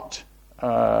 You're not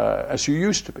as you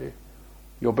used to be.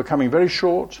 You're becoming very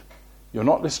short. You're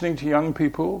not listening to young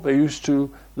people. They used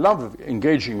to love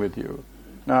engaging with you.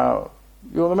 Now,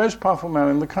 you're the most powerful man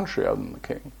in the country other than the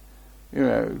king. You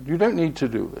know, you don't need to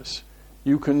do this.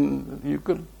 You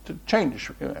could change,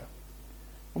 you know.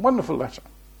 A wonderful letter.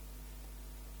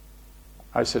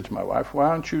 I said to my wife, why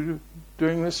aren't you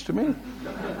doing this to me?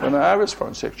 When I was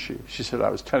foreign secretary, she said, I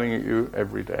was telling it you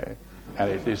every day. And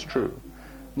it is true.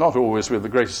 Not always with the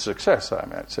greatest success, I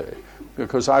might say,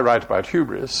 because I write about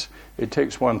hubris. It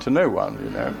takes one to know one, you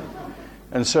know.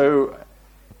 And so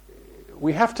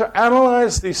we have to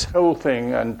analyze this whole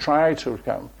thing and try to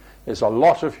come. There's a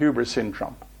lot of hubris in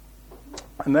Trump.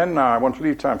 And then now I want to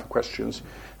leave time for questions,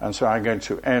 and so I'm going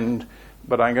to end,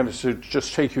 but I'm going to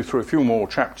just take you through a few more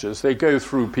chapters. They go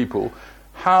through people.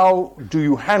 How do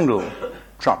you handle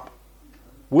Trump?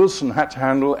 Wilson had to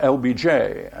handle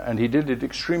LBJ, and he did it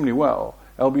extremely well.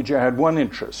 LBJ had one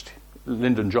interest,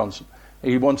 Lyndon Johnson.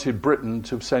 He wanted Britain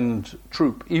to send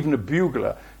troop, even a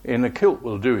bugler in a kilt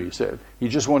will do, he said. He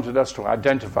just wanted us to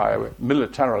identify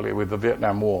militarily with the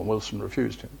Vietnam War, and Wilson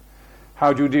refused him.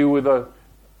 How do you deal with a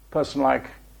person like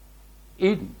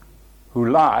Eden, who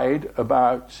lied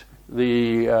about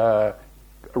the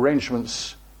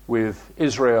arrangements with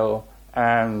Israel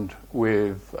and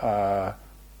with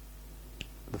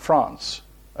France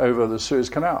over the Suez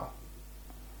Canal?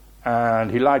 And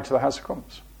he lied to the House of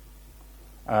Commons.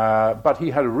 But he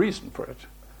had a reason for it.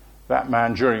 That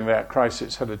man, during that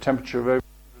crisis, had a temperature of over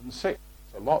 106.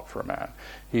 It's a lot for a man.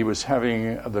 He was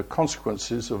having the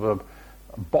consequences of a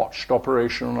botched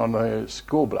operation on his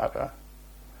gallbladder.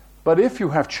 But if you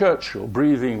have Churchill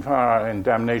breathing fire and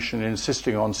damnation,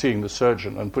 insisting on seeing the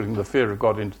surgeon and putting the fear of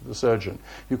God into the surgeon,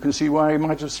 you can see why he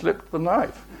might have slipped the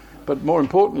knife. But more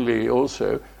importantly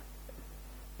also,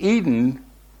 Eden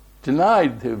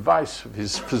denied the advice of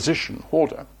his physician,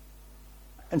 Horder,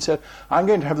 and said, I'm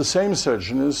going to have the same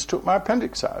surgeon as took my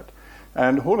appendix out.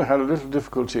 And Horder had a little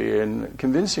difficulty in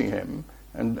convincing him,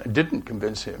 and didn't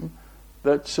convince him,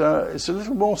 that it's a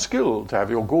little more skilled to have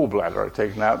your gallbladder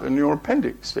taken out than your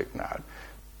appendix taken out,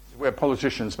 where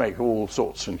politicians make all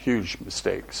sorts and huge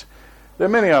mistakes. There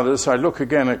are many others. I look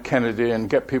again at Kennedy and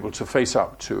get people to face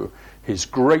up to his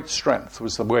great strength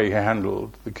was the way he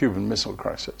handled the Cuban Missile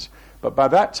Crisis. But by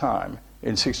that time,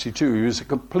 in 1962, he was a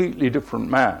completely different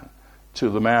man to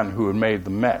the man who had made the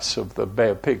mess of the Bay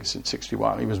of Pigs in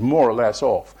 1961. He was more or less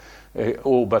off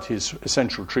all but his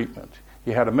essential treatment.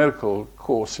 He had a medical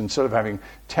course, instead of having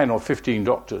 10 or 15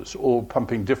 doctors all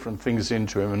pumping different things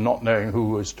into him and not knowing who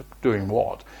was doing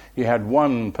what. He had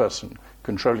one person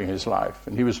controlling his life,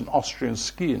 and he was an Austrian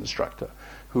ski instructor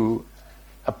who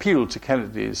appealed to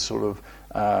Kennedy's sort of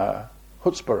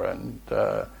chutzpah and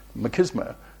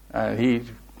machismo, and he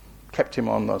kept him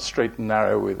on the straight and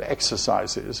narrow with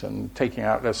exercises and taking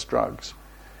out less drugs.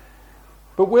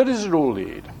 But where does it all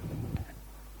lead?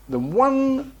 The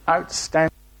one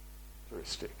outstanding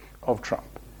characteristic of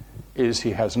Trump is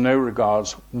he has no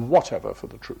regards whatever for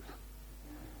the truth.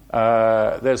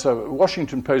 There's a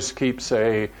Washington Post keeps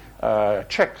a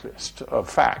checklist of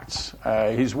facts.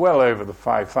 He's well over the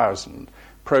 5,000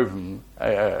 proven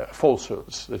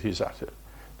falsehoods that he's uttered.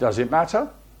 Does it matter?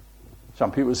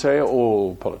 Some people say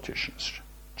all politicians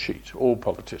cheat, all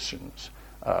politicians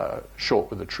short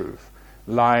with the truth.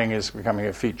 Lying is becoming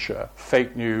a feature.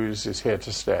 Fake news is here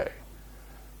to stay.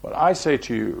 Well, I say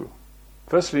to you,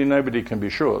 firstly, nobody can be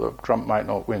sure that Trump might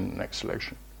not win the next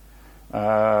election.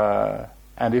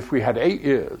 And if we had 8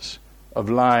 years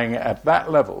of lying at that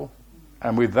level,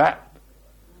 and with that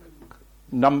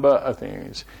number of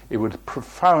things, it would have a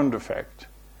profound effect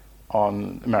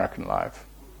on American life.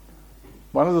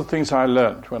 One of the things I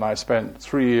learnt when I spent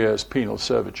 3 years penal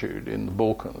servitude in the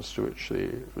Balkans, to which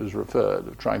it was referred,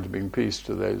 of trying to bring peace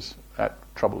to those at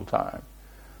troubled time,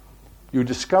 you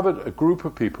discovered a group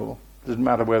of people, didn't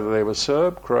matter whether they were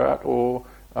Serb, Croat, or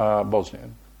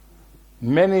Bosnian,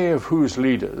 many of whose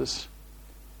leaders,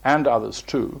 and others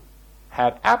too,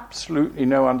 had absolutely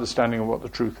no understanding of what the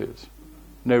truth is.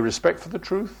 No respect for the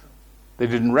truth, they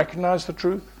didn't recognize the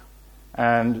truth,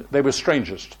 and they were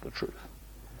strangers to the truth.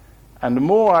 And the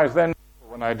more I then,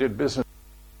 when I did business,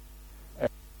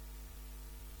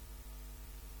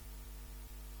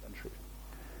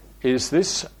 is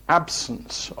this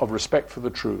absence of respect for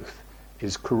the truth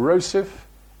is corrosive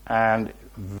and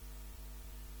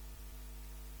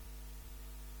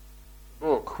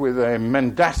book with a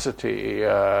mendacity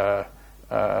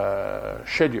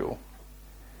schedule,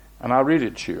 and I'll read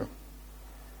it to you.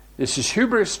 This is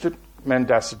hubristic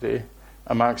mendacity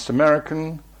amongst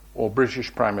American or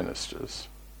British prime ministers.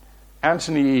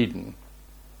 Anthony Eden,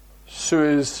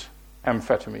 Suez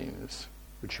amphetamines,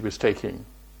 which he was taking.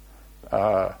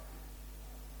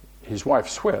 His wife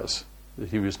swears that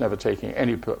he was never taking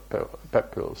any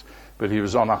pep pills, but he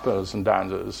was on uppers and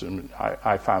downers, and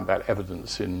I found that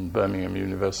evidence in Birmingham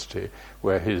University,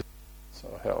 where his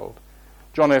are held.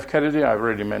 John F. Kennedy, I've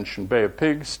already mentioned, Bay of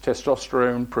Pigs,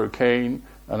 testosterone, procaine,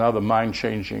 and other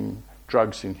mind-changing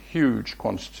drugs in huge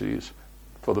quantities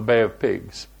for the Bay of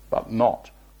Pigs, but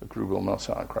not the Krugel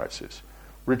Missile Crisis.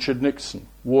 Richard Nixon,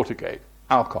 Watergate,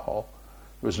 alcohol.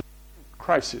 There was a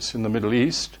crisis in the Middle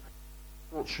East.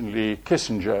 Fortunately,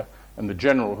 Kissinger and the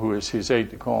general who is his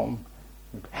aide-de-camp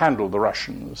handled the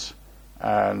Russians,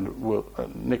 and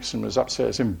Nixon was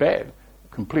upstairs in bed,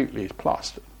 completely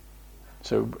plastered.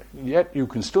 So yet you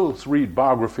can still read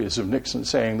biographies of Nixon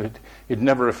saying that it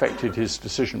never affected his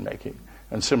decision-making,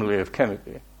 and similarly of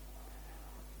Kennedy.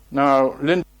 Now,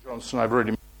 Lyndon Johnson, I've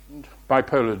already mentioned,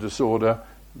 bipolar disorder,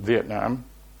 Vietnam.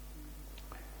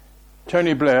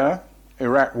 Tony Blair,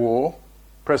 Iraq War,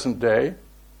 present day,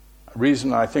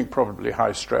 reason I think probably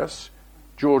high stress.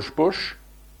 George Bush,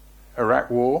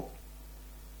 Iraq War,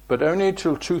 but only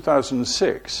till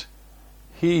 2006,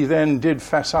 he then did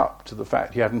fess up to the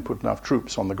fact he hadn't put enough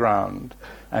troops on the ground,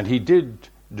 and he did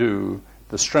do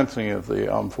the strengthening of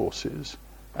the armed forces.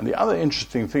 And the other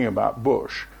interesting thing about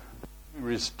Bush, he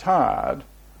retired,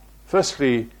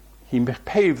 firstly, he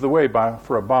paved the way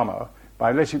for Obama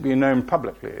by letting it be known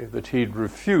publicly that he'd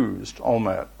refused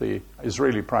Olmert, the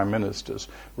Israeli prime minister's,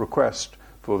 request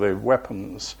for the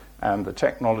weapons and the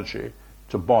technology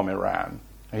to bomb Iran.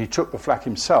 And he took the flak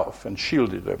himself and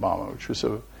shielded Obama, which was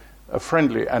a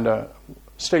friendly and a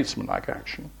statesmanlike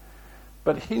action.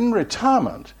 But in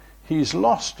retirement, he's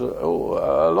lost a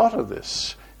lot of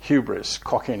this hubris,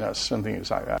 cockiness, and things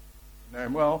like that.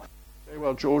 And well,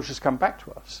 George has come back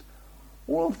to us.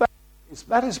 All of that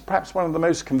is perhaps one of the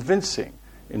most convincing,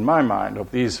 in my mind,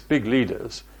 of these big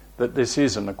leaders, that this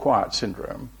is an acquired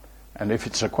syndrome. And if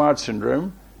it's acquired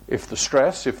syndrome, if the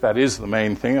stress, if that is the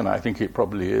main thing, and I think it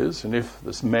probably is, and if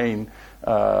this main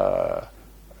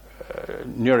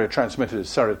neurotransmitter is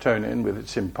serotonin with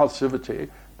its impulsivity,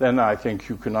 then I think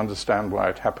you can understand why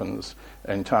it happens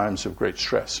in times of great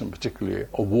stress, and particularly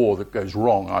a war that goes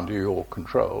wrong under your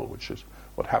control, which is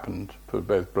what happened for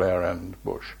both Blair and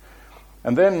Bush.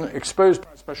 And then exposed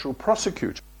by a special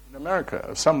prosecutor in America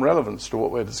of some relevance to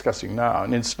what we're discussing now.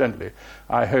 And incidentally,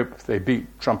 I hope they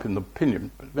beat Trump in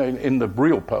the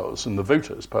real polls, in the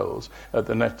voters' polls at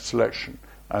the next election,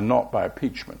 and not by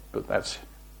impeachment. But that's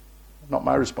not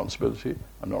my responsibility.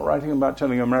 I'm not writing about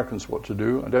telling Americans what to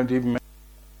do. I don't even make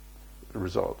the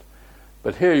result.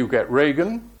 But here you get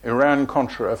Reagan,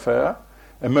 Iran-Contra affair,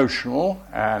 emotional,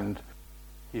 and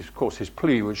of course his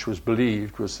plea, which was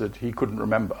believed, was that he couldn't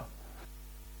remember.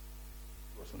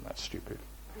 He wasn't that stupid.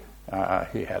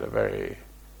 He had a very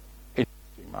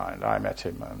interesting mind. I met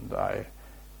him, and I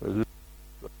was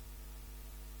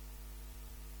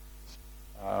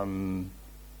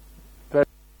very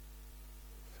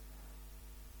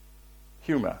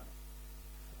humor,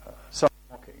 some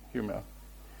mocking humor.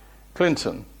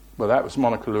 Clinton, well, that was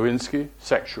Monica Lewinsky,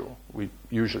 sexual. We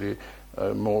usually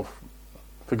more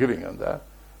forgiving than that.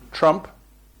 Trump,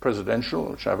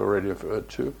 presidential, which I've already referred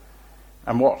to.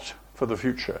 And what for the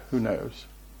future? Who knows?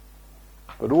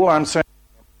 But all I'm saying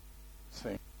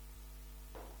is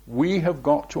we have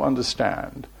got to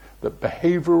understand that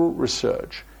behavioral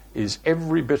research is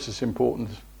every bit as important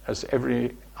as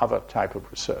every other type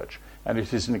of research. And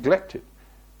it is neglected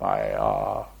by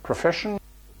our profession,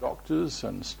 doctors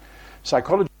and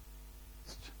psychologists,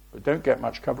 but don't get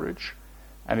much coverage.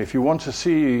 And if you want to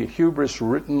see hubris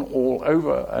written all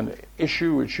over an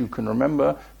issue which you can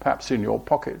remember, perhaps in your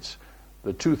pockets,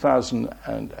 the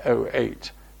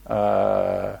 2008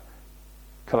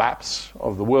 collapse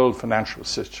of the world financial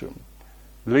system,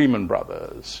 Lehman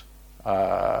Brothers,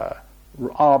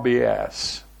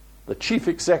 RBS, the chief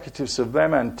executives of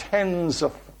them and tens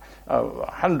of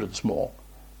hundreds more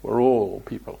were all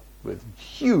people with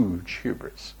huge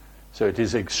hubris. So it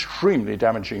is extremely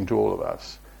damaging to all of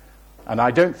us. And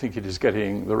I don't think it is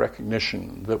getting the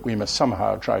recognition that we must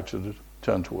somehow try to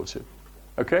turn towards it.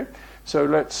 Okay? So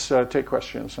let's take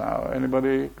questions now.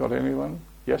 Anybody got anyone?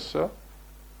 Yes, sir?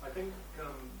 I think,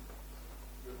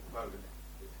 well, the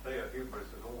state of hubris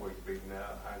has always been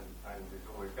there and is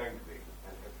always going to be.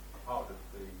 And it's part of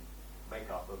the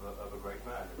makeup of a great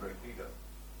man, a great leader.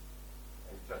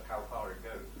 It's just how far it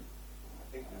goes. I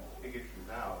think the big issue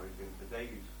now is in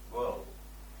today's world,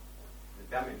 the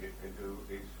damage it can do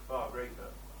is far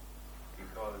greater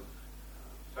because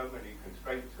so many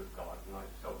constraints have got,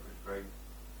 like self-restraint,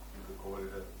 you could call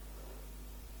it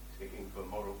sticking to a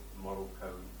moral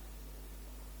code,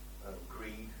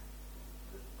 greed,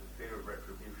 the fear of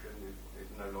retribution is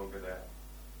no longer there.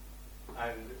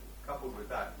 And coupled with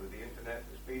that, with the internet,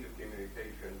 the speed of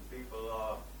communication, people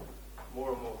are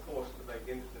more and more forced to make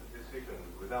instant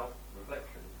decisions without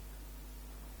reflection.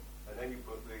 And then you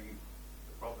put the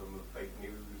problem of fake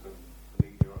news and the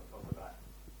media on top of that.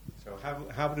 So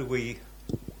how do we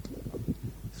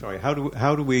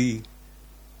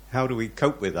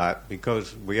cope with that?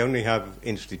 Because we only have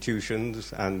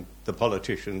institutions and the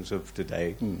politicians of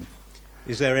today.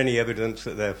 Is there any evidence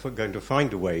that they're going to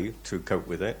find a way to cope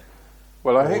with it?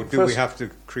 Well, I think do we have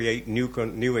to create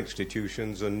new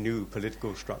institutions and new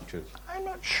political structures? I'm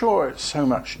not sure it's so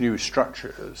much new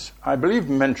structures. I believe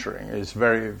mentoring is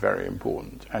very, very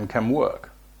important and can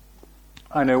work.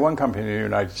 I know one company in the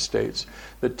United States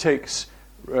that takes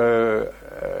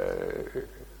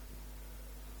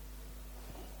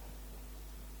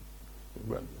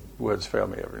words fail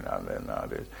me every now and then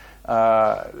nowadays.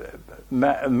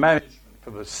 Management for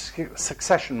the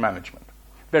succession management,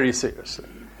 very seriously.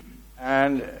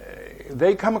 And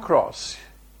they come across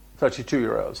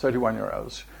 32-year-olds,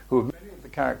 31-year-olds, who have many of the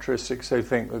characteristics they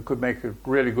think that could make a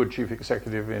really good chief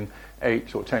executive in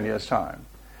 8 or 10 years' time.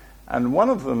 And one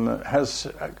of them has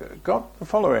got the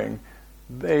following.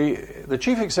 The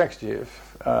chief executive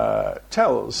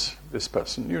tells this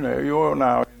person, you're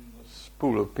now in this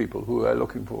pool of people who are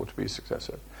looking forward to be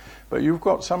successor, but you've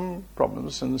got some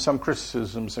problems and some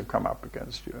criticisms have come up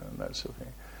against you and that sort of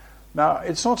thing. Now,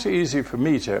 it's not so easy for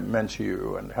me to mentor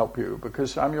you and help you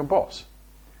because I'm your boss.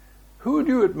 Who do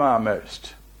you admire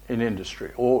most in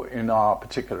industry or in our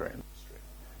particular industry?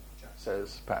 Jack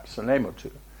says perhaps a name or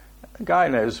two. The guy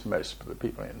knows most of the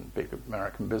people in big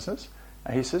American business.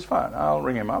 And he says, fine, I'll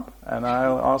ring him up and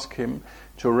I'll ask him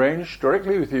to arrange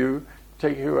directly with you,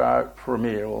 take you out for a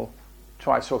meal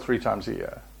 2 or 3 times a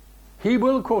year. He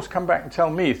will, of course, come back and tell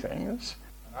me things.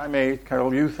 I may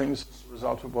tell you things as a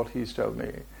result of what he's told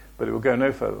me, but it will go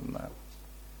no further than that.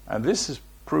 And this has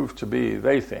proved to be,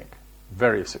 they think,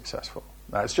 very successful.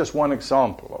 Now, it's just one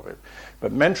example of it.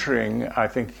 But mentoring, I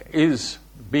think, is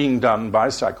being done by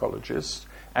psychologists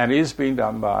and is being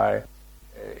done by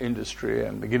industry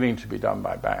and beginning to be done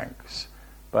by banks.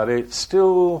 But it's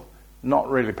still not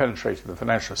really penetrated the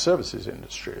financial services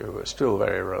industry, who are still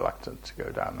very reluctant to go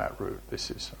down that route.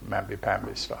 This is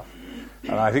mamby-pamby stuff.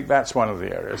 And I think that's one of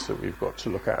the areas that we've got to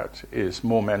look at, is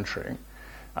more mentoring.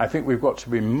 I think we've got to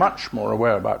be much more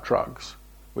aware about drugs.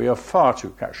 We are far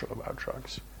too casual about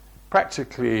drugs.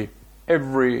 Practically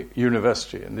every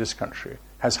university in this country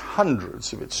has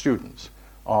hundreds of its students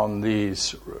on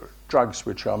these drugs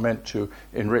which are meant to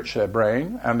enrich their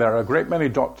brain, and there are a great many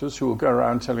doctors who will go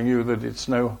around telling you that it's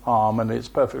no harm and it's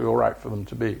perfectly all right for them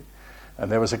to be.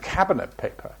 And there was a cabinet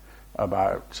paper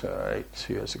about 8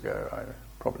 years ago,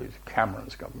 probably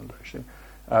Cameron's government actually,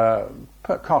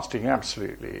 casting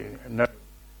absolutely no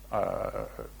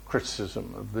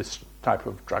criticism of this type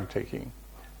of drug taking.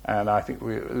 And I think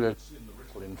it's in the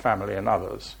Ritalin family and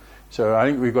others. So I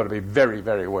think we've got to be very,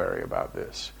 very wary about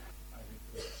this. I think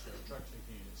that drug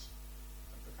taking is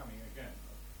becoming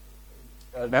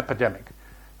again an epidemic,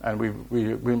 and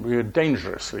we are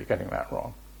dangerously getting that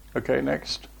wrong. Okay,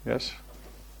 next. Yes.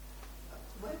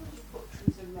 Where would you put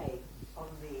Theresa May on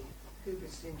the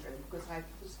hubris syndrome? Because I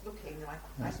was looking,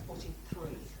 I spotted 3.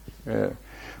 Yeah.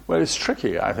 Well, it's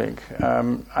tricky, I think.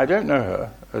 I don't know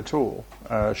her at all.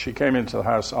 She came into the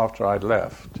house after I'd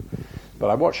left, but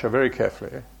I watched her very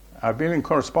carefully. I've been in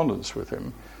correspondence with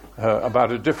him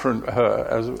about a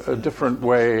different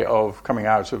way of coming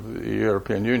out of the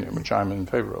European Union, which I'm in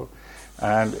favour of.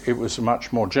 And it was a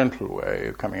much more gentle way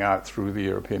of coming out through the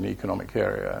European Economic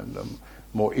Area and a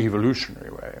more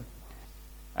evolutionary way.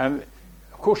 And,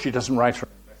 of course, she doesn't write her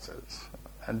own letters.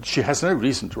 And she has no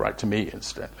reason to write to me,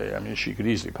 incidentally. I mean, she could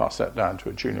easily pass that down to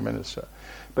a junior minister.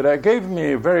 But it gave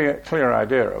me a very clear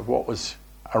idea of what was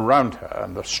around her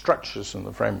and the structures and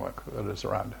the framework that is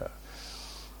around her.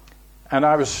 And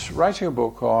I was writing a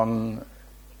book on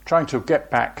trying to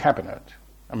get back cabinet.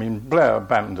 I mean, Blair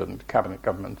abandoned cabinet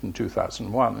government in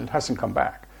 2001. It hasn't come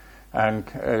back. And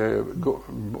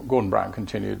Gordon Brown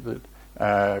continued that.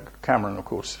 Cameron, of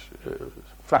course,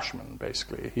 Flashman,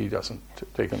 basically. He doesn't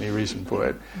take any reason for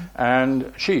it.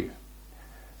 And she.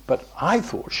 But I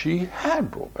thought she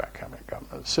had brought back cabinet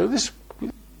government. So this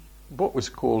book was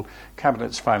called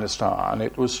Cabinet's Finest Hour, and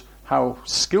it was how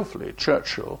skillfully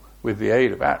Churchill, with the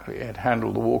aid of Attlee, had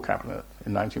handled the War Cabinet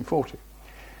in 1940.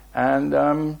 And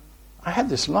I had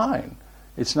this line,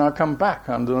 it's now come back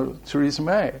under Theresa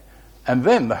May. And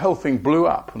then the whole thing blew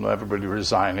up, and everybody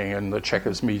resigning, and the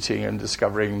Chequers meeting, and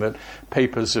discovering that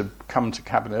papers had come to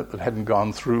cabinet that hadn't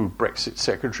gone through Brexit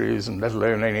secretaries, and let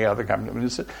alone any other cabinet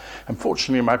minister.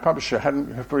 Unfortunately, my publisher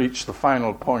hadn't reached the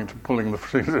final point of pulling the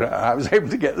trigger. I was able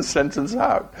to get the sentence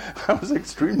out. I was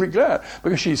extremely glad,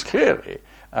 because she's clearly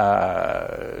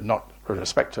not a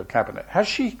respecter of cabinet. Has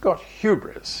she got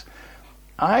hubris?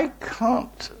 I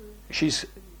can't. She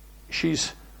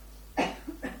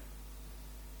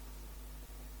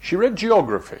read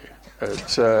geography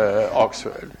at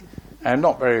Oxford, and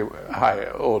not very high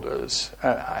orders.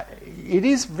 It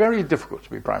is very difficult to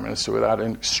be Prime Minister without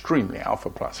an extremely alpha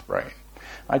plus brain.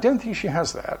 I don't think she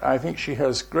has that. I think she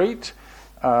has great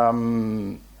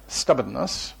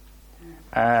stubbornness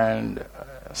and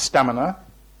stamina,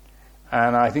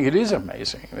 and I think it is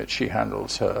amazing that she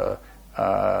handles her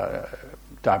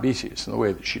diabetes in the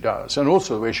way that she does, and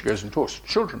also the way she goes and talks to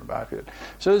children about it.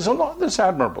 So there's a lot that's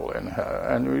admirable in her,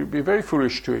 and we'd be very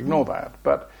foolish to ignore that.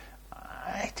 But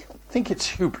I don't think it's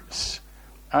hubris.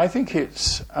 I think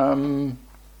it's... there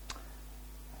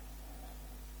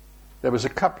was a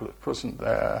couplet, wasn't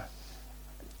there?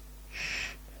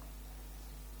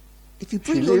 If you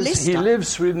put your list He up.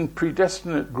 lives within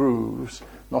predestinate grooves,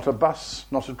 not a bus,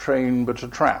 not a train, but a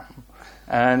tram.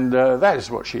 And that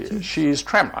is what she is. She is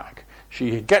tram-like.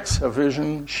 She gets her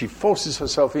vision, she forces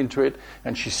herself into it,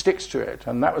 and she sticks to it.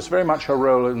 And that was very much her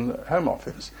role in the Home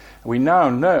Office. We now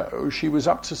know she was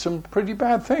up to some pretty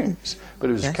bad things, but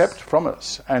it was kept from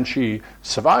us. And she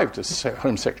survived as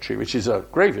Home Secretary, which is a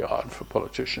graveyard for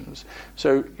politicians.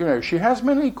 So, you know, she has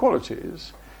many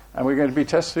qualities, and we're going to be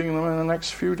testing them in the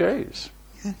next few days.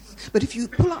 Yes. But if you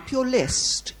pull up your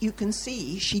list, you can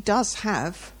see she does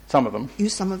have... Some of them.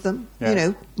 Some of them. Yeah. You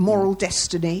know, moral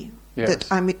destiny, Yes.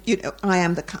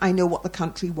 That I know what the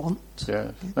country wants.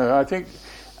 Yes. No, I think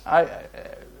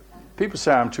people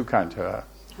say I'm too kind to her.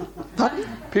 Pardon?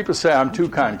 People say I'm too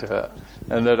kind to her,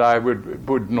 and that I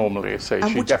would normally say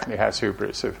And she would- definitely has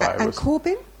hubris if I And was.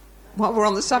 Corbyn, while we're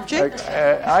on the subject,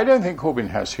 I don't think Corbyn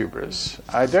has hubris.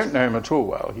 I don't know him at all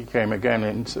well. He came again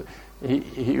into.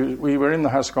 We were in the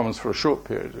House of Commons for a short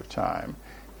period of time.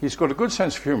 He's got a good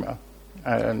sense of humour,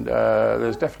 and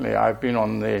there's definitely. I've been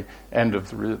on the end of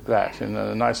that in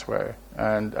a nice way,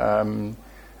 and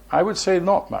I would say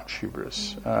not much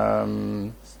hubris.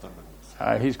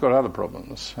 He's got other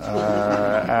problems,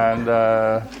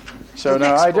 so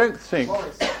no, I don't think.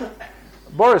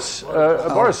 Boris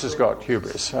has got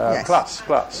hubris, Yes.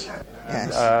 plus.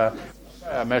 yes.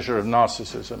 A measure of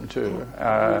narcissism too,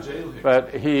 but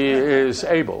he is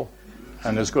able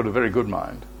and has got a very good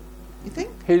mind. You think?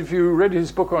 Have you read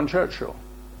his book on Churchill?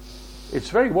 It's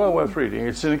very well worth reading.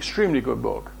 It's an extremely good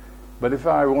book, but if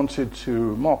I wanted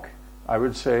to mock, I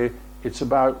would say it's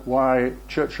about why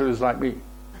Churchill is like me.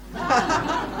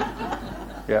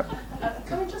 Yeah.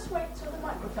 Can we just wait till the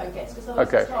microphone gets, because otherwise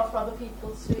Okay. it's hard for other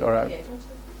people to All right. hear. Do you want to-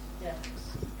 Yeah.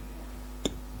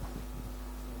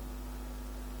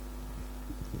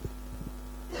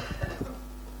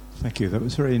 Thank you. That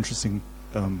was a very interesting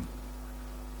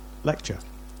lecture.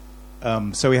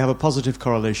 So we have a positive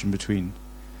correlation between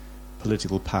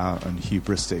political power and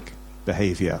hubristic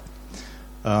behaviour.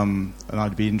 And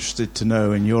I'd be interested to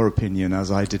know, in your opinion,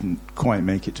 as I didn't quite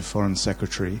make it to Foreign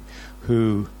Secretary,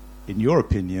 who, in your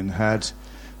opinion,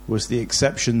 was the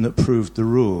exception that proved the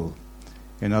rule.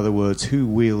 In other words, who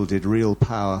wielded real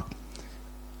power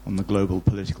on the global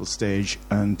political stage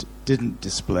and didn't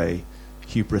display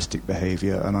hubristic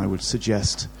behavior, and I would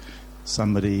suggest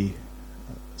somebody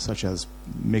such as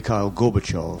Mikhail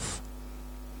Gorbachev.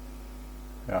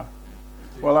 Yeah.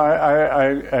 Well,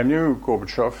 I knew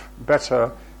Gorbachev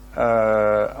better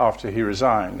after he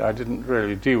resigned. I didn't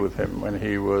really deal with him when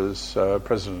he was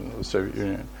president of the Soviet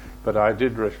Union, but I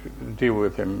did deal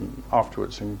with him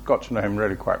afterwards and got to know him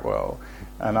really quite well.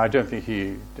 And I don't think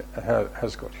he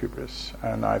has got hubris,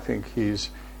 and I think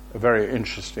he's a very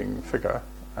interesting figure,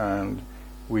 and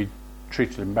we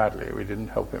treated him badly. We didn't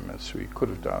help him as we could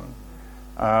have done.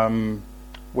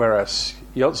 Whereas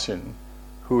Yeltsin,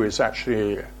 who is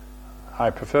actually,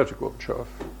 I prefer to Gorbachev,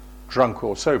 drunk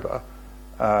or sober,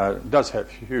 did have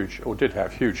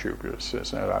huge hubris,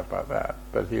 there's no doubt about that.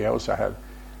 But he also had,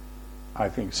 I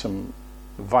think, some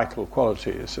vital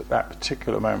qualities at that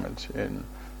particular moment in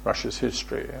Russia's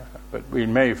history. But we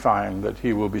may find that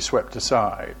he will be swept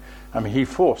aside. I mean, he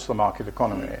forced the market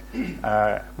economy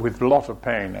with a lot of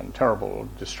pain and terrible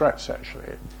distress,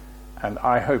 actually. And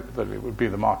I hope that it would be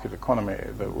the market economy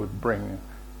that would bring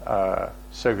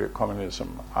Soviet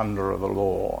communism under the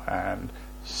law and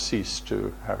cease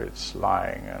to have its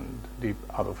lying and deep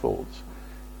other faults.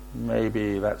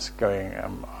 Maybe that's going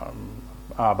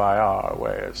hour by hour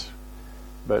ways.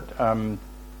 But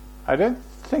I don't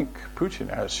think Putin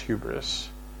has hubris.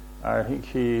 I think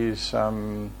he's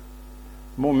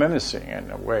more menacing in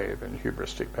a way than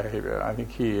hubristic behavior. I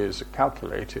think he is a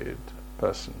calculated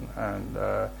person,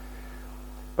 and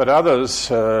but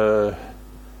others,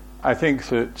 I think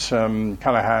that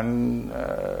Callahan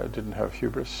didn't have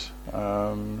hubris.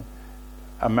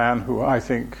 A man who I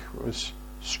think was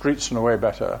streets and away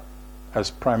better as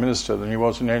Prime Minister than he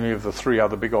was in any of the three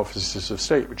other big offices of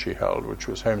state which he held, which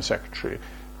was Home Secretary,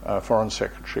 Foreign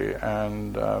Secretary,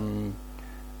 and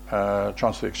Chancellor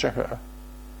of the Exchequer.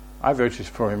 I voted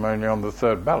for him only on the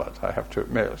third ballot, I have to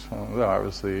admit, although I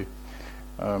was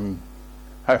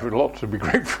I have a lot to be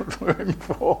grateful to him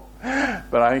for.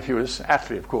 But I think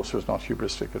Attlee, of course, was not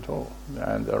hubristic at all,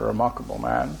 and a remarkable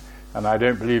man. And I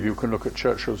don't believe you can look at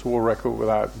Churchill's war record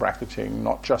without bracketing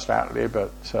not just Attlee,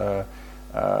 but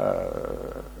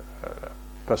a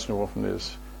person who often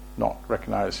is not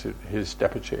recognised, his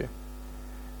deputy.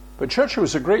 But Churchill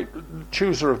was a great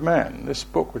chooser of men. This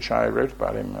book, which I wrote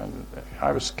about him, and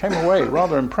I came away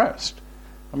rather impressed.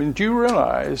 I mean, do you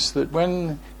realise that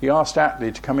when he asked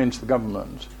Attlee to come into the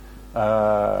government,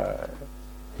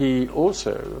 he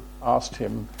also asked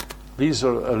him, these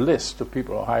are a list of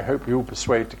people I hope you'll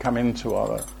persuade to come into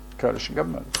our coalition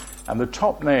government. And the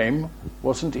top name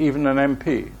wasn't even an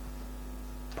MP.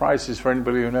 Prizes for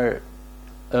anybody who know it.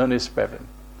 Ernest Bevin.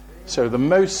 So the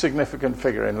most significant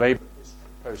figure in Labour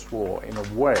post-war, in a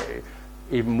way,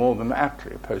 even more than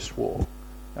Attlee post-war.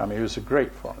 I mean, he was a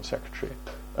great Foreign Secretary.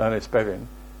 Ernest Bevin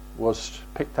was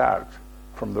picked out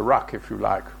from the ruck, if you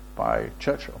like, by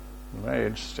Churchill. Very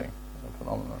interesting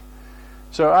phenomenon.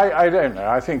 So I don't know.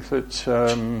 I think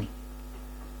that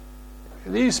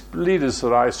these leaders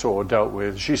that I saw dealt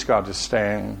with, Giscard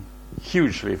d'Estaing,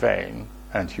 hugely vain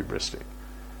and hubristic.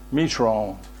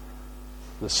 Mitterrand,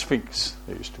 the Sphinx,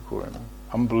 they used to call him,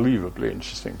 unbelievably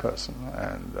interesting person.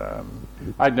 And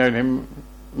I'd known him,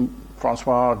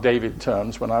 Francois David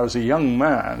terms, when I was a young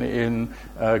man in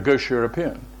Gauche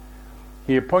European.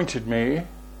 He appointed me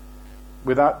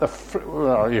without the...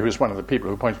 well, he was one of the people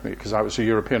who appointed me because I was a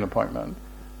European appointment,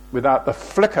 without the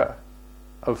flicker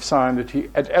of sign that he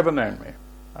had ever known me.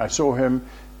 I saw him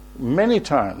many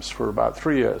times for about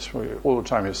 3 years, all the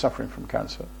time he was suffering from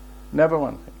cancer. Never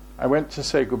one thing. I went to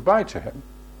say goodbye to him.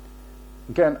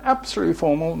 Again, absolutely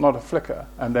formal, not a flicker.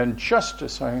 And then just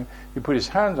as he put his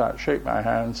hands out, shake my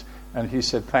hands, and he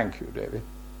said, "Thank you, David."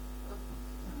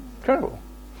 Incredible.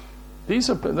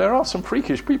 There are some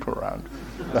freakish people around.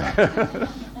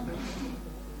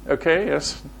 Okay,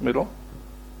 yes, middle.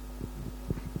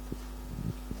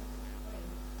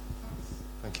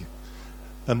 Thank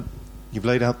you. You've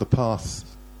laid out the path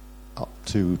up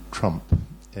to Trump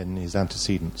in his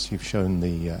antecedents. You've shown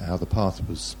how the path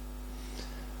was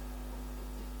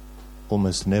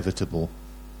almost inevitable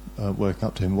working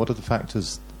up to him. What are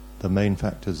the main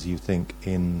factors you think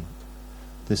in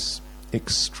this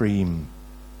extreme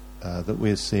that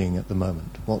we're seeing at the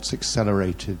moment? What's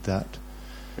accelerated that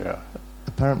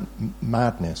apparent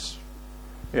madness?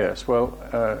 Yes, well,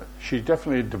 she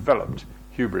definitely developed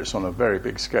hubris on a very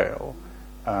big scale.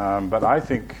 But I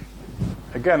think,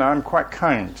 again, I'm quite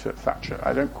kind to Thatcher.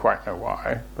 I don't quite know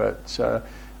why, but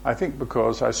I think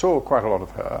because I saw quite a lot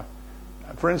of her.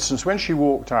 For instance, when she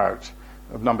walked out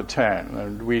of number 10,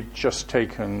 and we'd just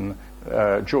taken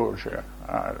Georgia,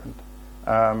 Ireland,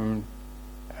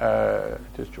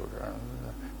 just Georgia,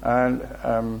 Ireland,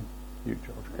 and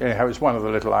Georgia. It was one of the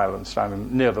little islands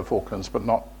down near the Falklands, but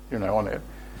not, on it.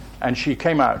 And she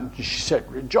came out and she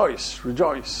said, "Rejoice,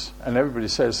 rejoice," and everybody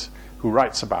says, who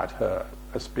writes about her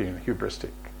as being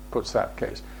hubristic, puts that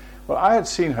case. Well, I had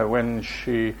seen her when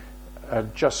she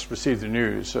had just received the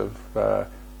news of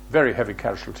very heavy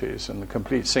casualties and the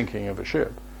complete sinking of a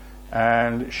ship,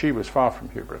 and she was far from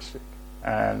hubristic.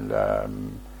 And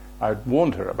I'd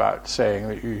warned her about saying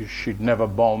that she'd never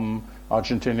bomb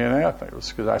Argentinian airfields,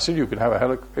 because I said you could have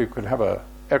a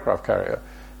aircraft carrier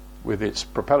with its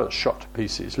propellers shot to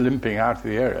pieces, limping out of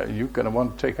the area, and you're going to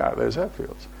want to take out those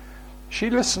airfields. She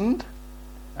listened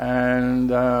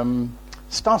and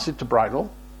started to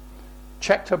bridle,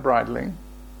 checked her bridling,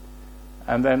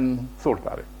 and then thought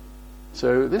about it.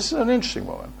 So this is an interesting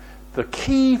woman. The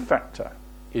key factor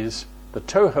is the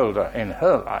toeholder in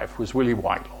her life was Willie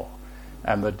Whitelaw.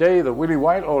 And the day that Willie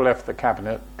Whitelaw left the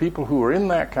cabinet, people who were in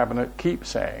that cabinet keep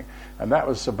saying, and that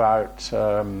was about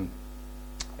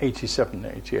 87,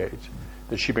 88,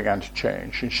 that she began to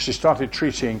change. And she started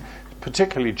treating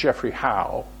particularly Geoffrey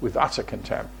Howe with utter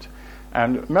contempt.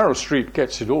 And Meryl Streep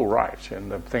gets it all right in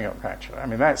the thing of Thatcher. I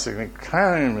mean, that's an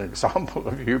kind of example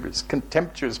of hubris,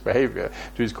 contemptuous behavior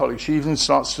to his colleagues. She even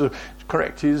starts to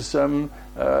correct his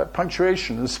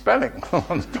punctuation and spelling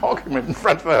on the document in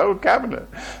front of the whole cabinet.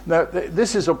 Now,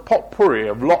 this is a potpourri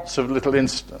of lots of little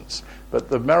incidents, but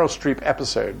the Meryl Streep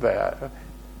episode there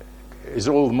is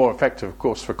all the more effective, of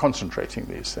course, for concentrating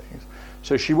these things.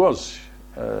 So she was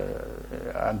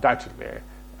undoubtedly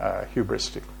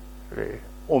hubristically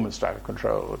almost out of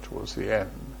control towards the end,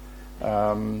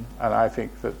 and I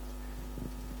think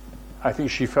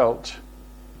she felt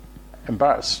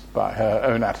embarrassed by her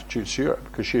own attitudes to Europe,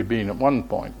 because she had been at one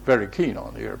point very keen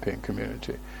on the European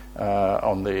community,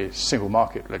 on the single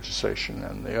market legislation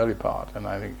in the early part, and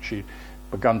I think she'd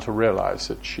begun to realize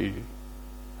that she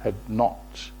had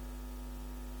not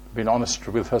been honest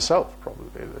with herself,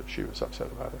 probably, that she was upset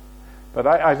about it. But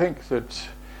I think that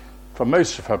for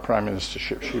most of her prime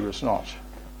ministership, she was not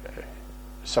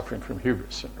suffering from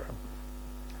hubris syndrome.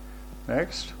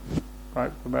 Next, right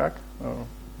at the back.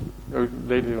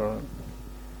 Lady or...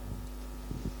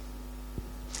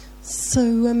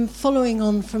 So, following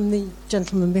on from the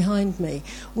gentleman behind me,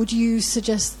 would you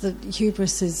suggest that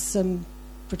hubris is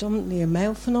predominantly a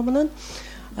male phenomenon?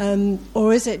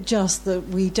 Or is it just that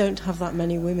we don't have that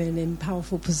many women in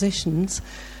powerful positions?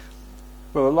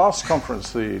 Well, the last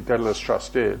conference the Daedalus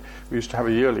Trust did, we used to have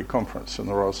a yearly conference in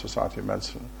the Royal Society of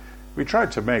Medicine. We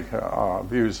tried to make our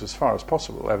views as far as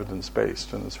possible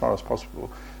evidence-based and as far as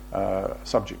possible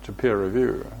subject to peer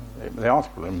review. The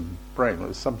article in Brain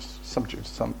was subject to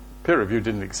some peer review.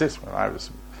 Didn't exist when I was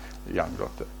a young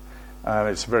doctor, and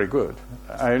it's very good.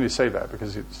 I only say that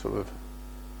because it sort of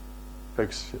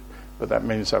focuses it. But that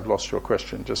means I've lost your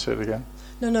question. Just say it again.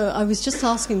 No, I was just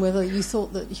asking whether you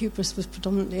thought that hubris was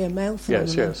predominantly a male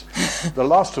phenomenon. Yes. The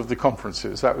last of the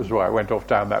conferences, that was why I went off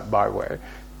down that byway,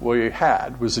 what we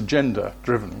had was a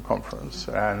gender-driven conference,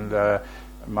 and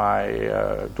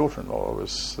my daughter-in-law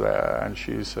was there, and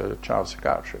she's a child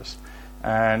psychiatrist,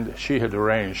 and she had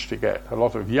arranged to get a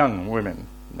lot of young women,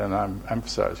 and I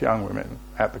emphasize young women,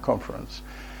 at the conference.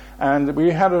 And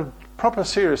we had a proper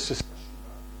serious discussion,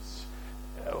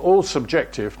 all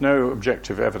subjective, no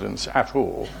objective evidence at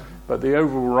all, but the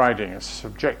overriding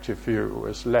subjective view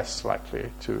was less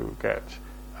likely to get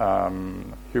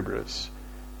hubris.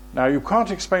 Now, you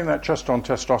can't explain that just on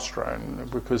testosterone,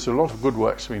 because a lot of good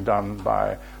work's been done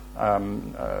by a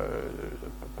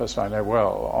person I know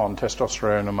well on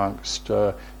testosterone amongst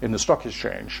in the stock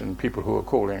exchange and people who are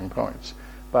calling points.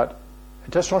 But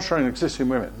testosterone exists in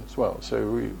women as well, so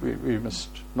we must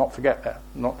not forget that,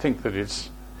 not think that it's...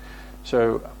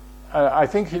 So I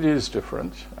think it is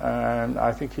different, and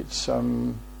I think it's...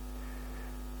 well,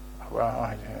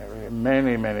 I don't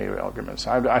know, many arguments.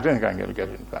 I don't think I'm going to get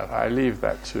into that. I leave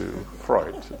that to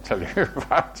Freud to tell you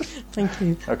about. Thank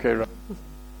you. Okay, right. Can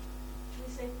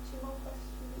we say 2 more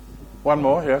questions? One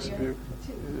more, yes? Yeah.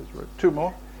 2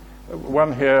 more?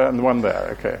 One here and one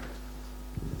there, okay.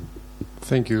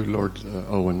 Thank you, Lord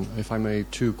Owen. If I may,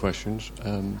 2 questions.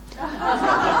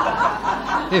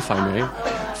 If I may.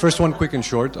 First one, quick and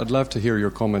short. I'd love to hear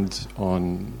your comment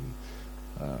on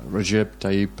Recep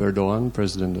Tayyip Erdogan,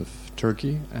 President of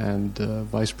Turkey, and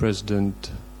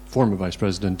former Vice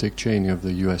President Dick Cheney of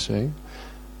the USA.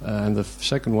 And the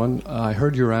second one, I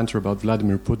heard your answer about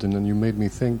Vladimir Putin, and you made me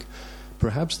think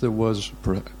perhaps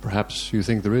you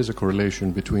think there is a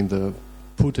correlation between the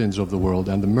Putins of the world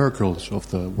and the Merkels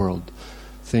of the world,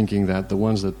 thinking that the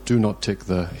ones that do not tick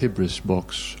the hybris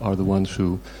box are the ones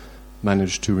who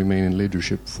manage to remain in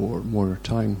leadership for more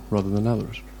time rather than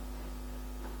others.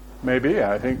 Maybe.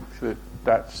 I think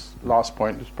that last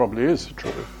point probably is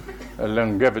true.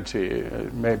 Longevity,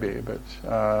 maybe, but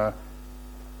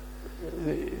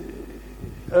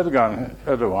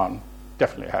Erdogan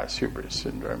definitely has hubris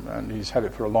syndrome, and he's had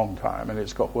it for a long time, and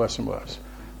it's got worse and worse.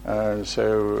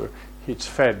 So he's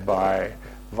fed by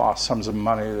vast sums of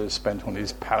money that are spent on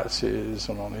his palaces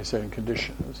and on his own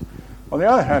conditions. On the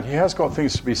other hand, he has got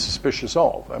things to be suspicious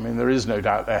of. I mean, there is no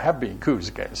doubt there have been coups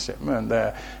against him, and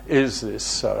there is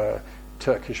this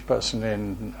Turkish person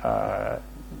in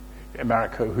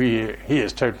America who he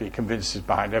is totally convinced is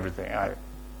behind everything.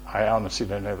 I honestly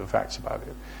don't know the facts about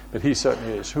it, but he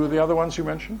certainly is. Who are the other ones you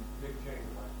mentioned?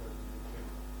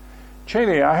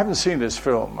 Cheney, I haven't seen this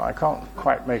film. I can't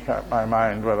quite make up my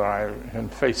mind whether I can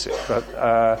face it, but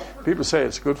people say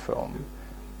it's a good film.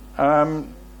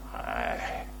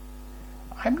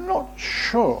 I'm not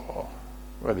sure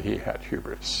whether he had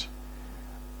hubris.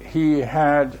 He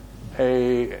had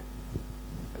a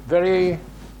very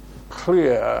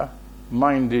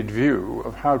clear-minded view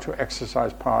of how to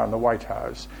exercise power in the White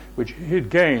House, which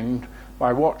he'd gained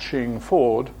by watching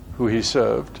Ford, who he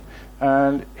served,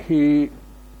 and he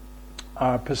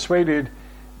persuaded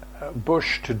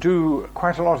Bush to do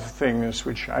quite a lot of things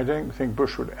which I don't think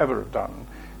Bush would ever have done.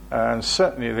 And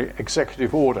certainly the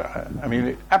executive order. I mean,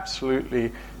 it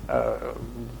absolutely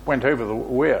went over the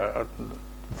weir,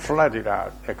 flooded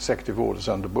out executive orders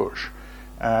under Bush.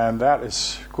 And that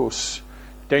is, of course,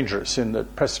 dangerous in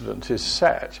that precedent is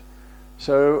set.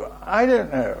 So I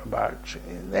don't know about...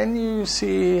 Then you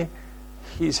see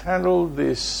he's handled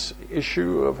this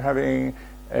issue of having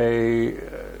a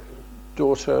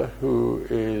daughter who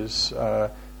is...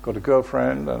 got a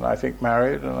girlfriend, and I think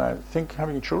married, and I think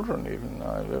having children even,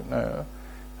 I don't know,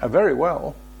 very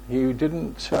well. He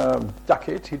didn't duck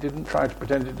it, he didn't try to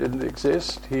pretend it didn't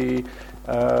exist, he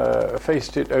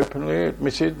faced it openly,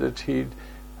 admitted that he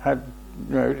had,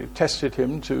 it tested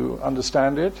him to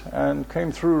understand it, and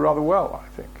came through rather well, I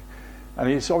think. And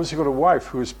he's obviously got a wife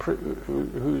who's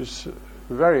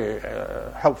very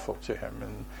helpful to him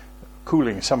in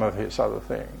cooling some of his other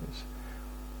things.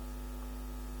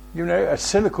 A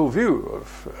cynical view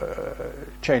of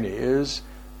Cheney is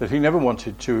that he never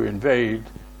wanted to invade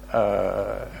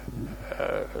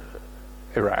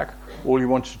Iraq. All he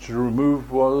wanted to remove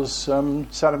was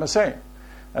Saddam Hussein.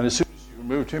 And as soon as you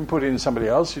removed him, put in somebody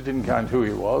else, you didn't count who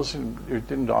he was, and you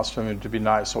didn't ask him to be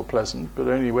nice or pleasant, but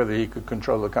only whether he could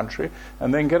control the country,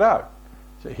 and then get out.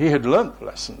 So he had learnt the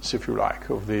lessons, if you like,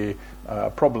 of the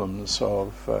problems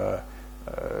of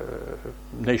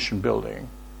nation building.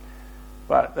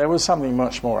 But there was something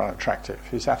much more unattractive.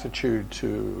 His attitude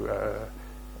to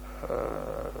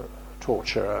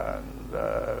torture and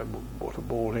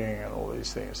waterboarding and all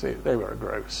these things, they were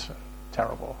gross,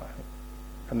 terrible, I think.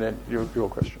 And then your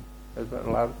question. Is that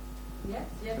allowed? Yes.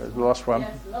 The last one?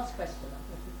 Yes, the last question.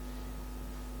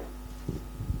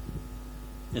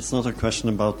 It's not a question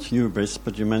about hubris,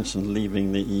 but you mentioned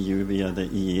leaving the EU via the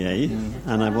EEA,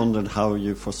 and I wondered how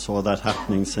you foresaw that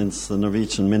happening, since the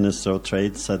Norwegian Minister of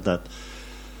Trade said that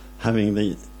having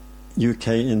the UK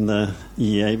in the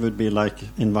EEA would be like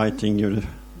inviting your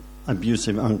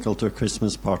abusive uncle to a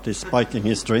Christmas party, spiking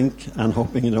his drink and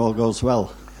hoping it all goes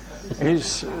well.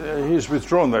 He's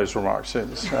withdrawn those remarks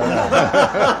since. I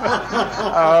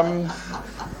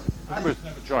was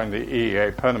never joined the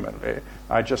EEA permanently.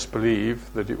 I just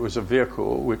believe that it was a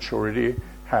vehicle which already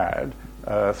had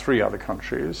 3 other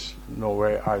countries,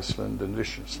 Norway, Iceland and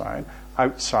Liechtenstein,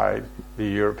 outside the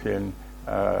European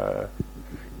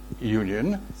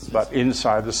Union, but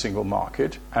inside the single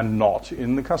market and not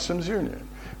in the customs union,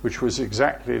 which was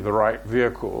exactly the right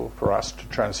vehicle for us to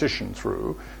transition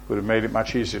through. Would have made it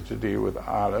much easier to deal with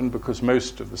Ireland, because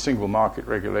most of the single market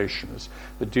regulations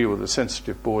that deal with the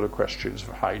sensitive border questions of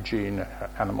hygiene,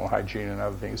 animal hygiene and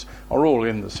other things, are all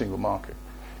in the single market.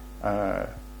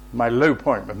 My low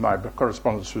point with my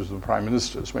correspondence was with the Prime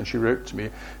Minister's when she wrote to me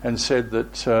and said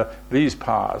that these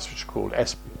powers, which are called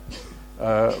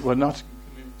SPS, were not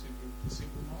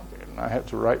I had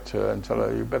to write to her and tell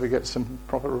her, you better get some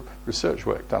proper research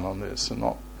work done on this and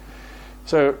not.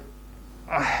 So,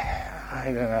 I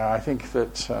don't know, I think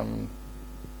that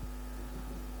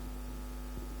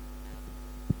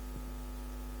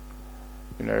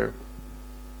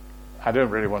I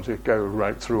don't really want to go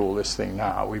right through all this thing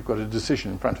now. We've got a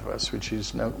decision in front of us, which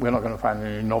is we're not going to find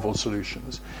any novel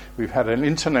solutions. We've had an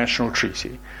international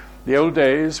treaty. The old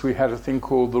days, we had a thing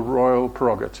called the royal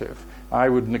prerogative. I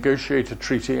would negotiate a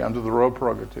treaty under the royal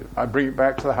prerogative. I bring it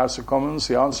back to the House of Commons.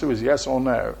 The answer was yes or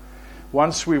no.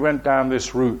 Once we went down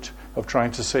this route of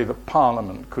trying to say that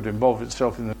Parliament could involve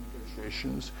itself in the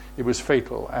negotiations, it was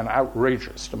fatal and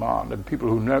outrageous demand, and people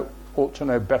who ought to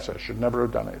know better should never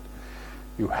have done it.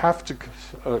 You have to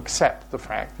accept the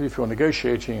fact that if you're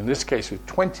negotiating, in this case, with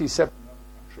 27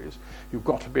 countries, you've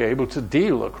got to be able to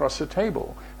deal across the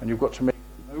table, and you've got to make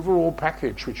an overall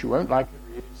package which you won't like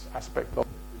every aspect of it.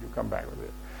 Come back with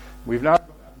it. We've now got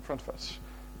that in front of us,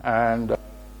 and we've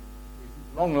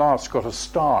long last got a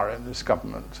star in this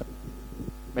government.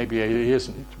 Maybe he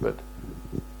isn't, but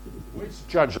the way to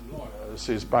judge lawyers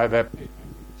is by their pay packet.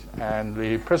 And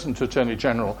the present Attorney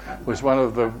General was one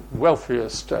of the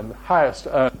wealthiest and highest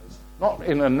earners, not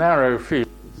in a narrow field,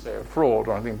 say a fraud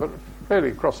or anything, but fairly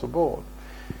across the board.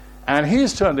 And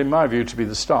he's turned, in my view, to be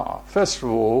the star. First of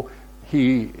all,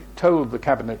 he told the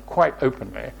Cabinet quite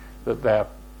openly that the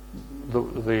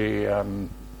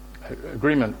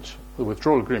agreement, the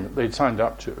withdrawal agreement they'd signed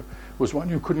up to, was one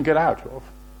you couldn't get out of.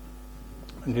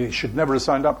 And he should never have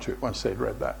signed up to it once they'd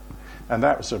read that. And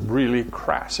that was a really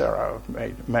crass error of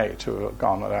May to have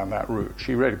gone down that route.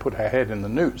 She really put her head in the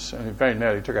noose, and it very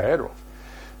nearly took her head off.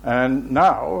 And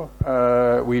now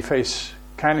we face,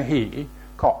 can he,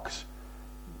 Cox,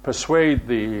 persuade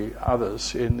the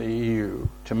others in the EU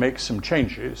to make some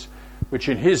changes, which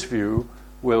in his view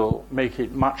will make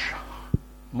it much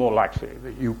more likely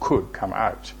that you could come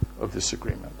out of this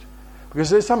agreement. Because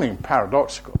there's something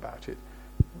paradoxical about it.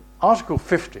 Article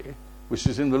 50, which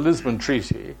is in the Lisbon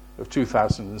Treaty of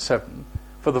 2007,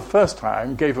 for the first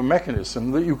time gave a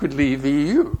mechanism that you could leave the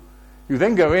EU. You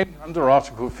then go in under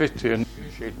Article 50 and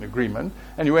negotiate an agreement,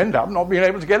 and you end up not being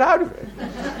able to get out of it.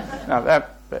 Now,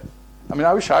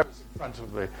 I wish I was in front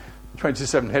of the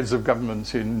 27 heads of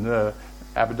government in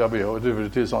Abu Dhabi or whatever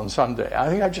it is on Sunday. I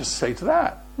think I'd just say to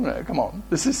that, come on,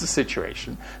 this is the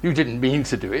situation. You didn't mean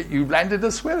to do it. You landed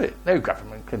us with it. No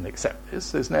government can accept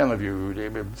this. There's none of you who would be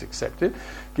able to accept it.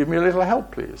 Give me a little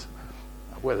help, please.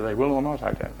 Whether they will or not,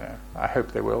 I don't know. I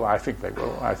hope they will. I think they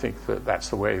will. I think that that's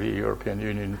the way the European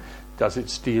Union does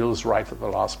its deals, right at the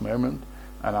last moment.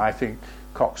 And I think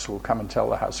Cox will come and tell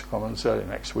the House of Commons early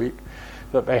next week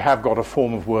that they have got a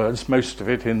form of words, most of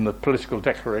it in the political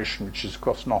declaration, which is, of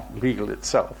course, not legal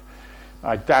itself.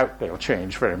 I doubt they'll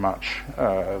change very much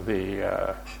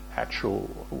the actual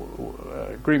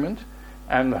agreement,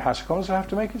 and the House of Commons will have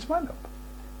to make its mind up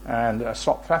and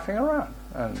stop faffing around.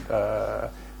 And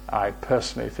I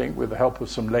personally think, with the help of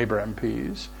some Labour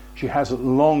MPs, she has at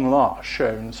long last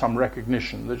shown some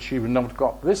recognition that she would not have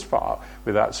got this far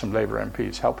without some Labour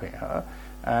MPs helping her,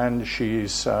 and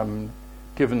she's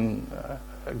given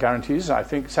guarantees, I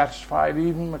think, satisfied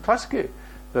even McCluskey,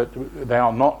 that they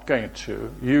are not going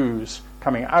to use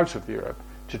coming out of Europe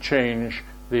to change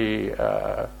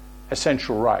the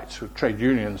essential rights which trade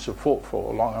unions have fought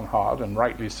for long and hard, and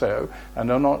rightly so, and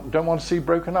don't want to see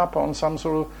broken up on some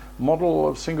sort of model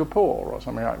of Singapore or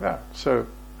something like that. So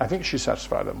I think she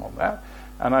satisfied them on that,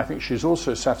 and I think she's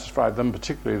also satisfied them,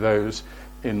 particularly those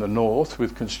in the north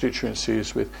with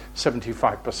constituencies with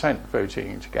 75%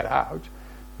 voting to get out,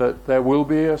 that there will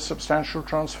be a substantial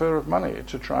transfer of money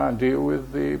to try and deal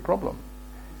with the problem.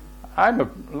 I'm a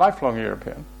lifelong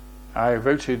European. I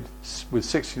voted with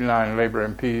 69 Labour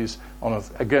MPs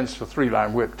against a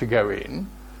three-line whip to go in.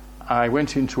 I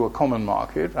went into a common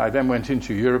market. I then went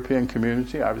into European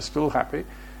community. I was still happy.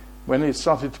 When it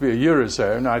started to be a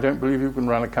Eurozone, I don't believe you can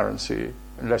run a currency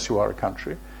unless you are a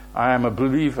country. I am a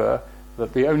believer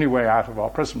that the only way out of our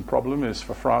present problem is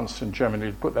for France and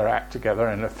Germany to put their act together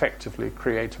and effectively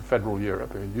create a federal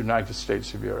Europe, a United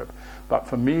States of Europe. But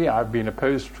for me, I've been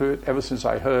opposed to it ever since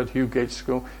I heard Hugh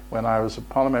Gaitskell when I was a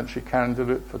parliamentary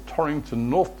candidate for Torrington,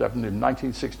 North Devon in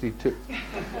 1962.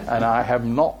 And I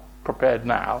am not prepared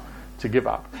now to give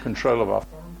up control of our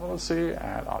foreign policy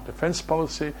and our defence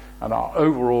policy and our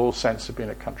overall sense of being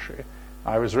a country.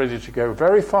 I was ready to go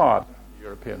very far down the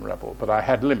European rebel, but I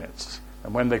had limits.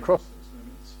 And when they crossed those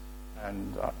limits,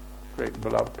 and our great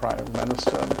beloved Prime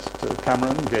Minister, Mr.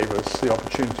 Cameron, gave us the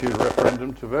opportunity of a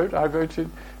referendum to vote, I voted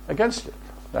against it.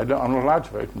 I'm not allowed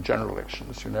to vote in general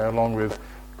elections, along with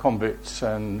convicts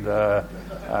and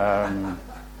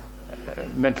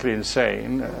mentally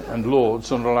insane and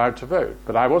lords are not allowed to vote.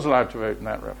 But I was allowed to vote in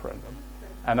that referendum.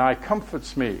 And it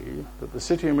comforts me that the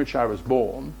city in which I was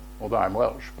born, although I'm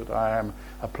Welsh, but I am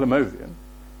a Plymothian,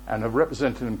 and have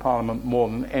represented in Parliament more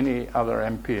than any other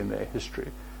MP in their history,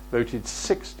 voted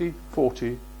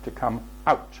 60-40 to come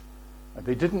out. And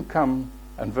they didn't come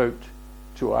and vote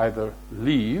to either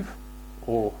leave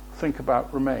or think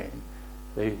about remain.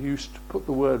 They used to put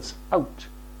the words out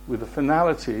with a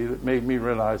finality that made me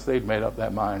realize they'd made up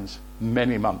their minds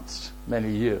many months,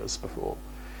 many years before.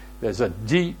 There's a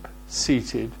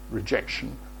deep-seated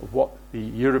rejection of what the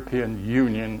European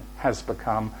Union has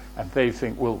become and they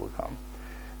think will become.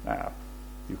 Now,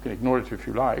 you can ignore it if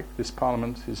you like. This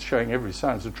Parliament is showing every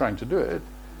signs of trying to do it.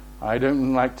 I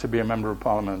don't like to be a member of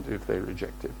Parliament if they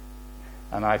reject it.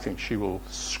 And I think she will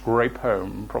scrape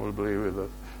home probably with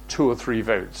 2 or 3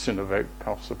 votes in a vote,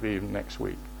 possibly even next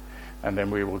week. And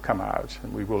then we will come out,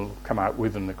 and we will come out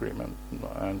with an agreement.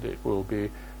 And it will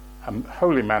be a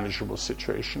wholly manageable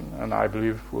situation, and I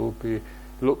believe will be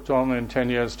looked on in 10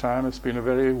 years' time. It's been a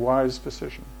very wise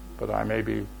decision. But I may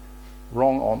be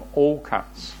wrong on all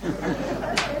counts.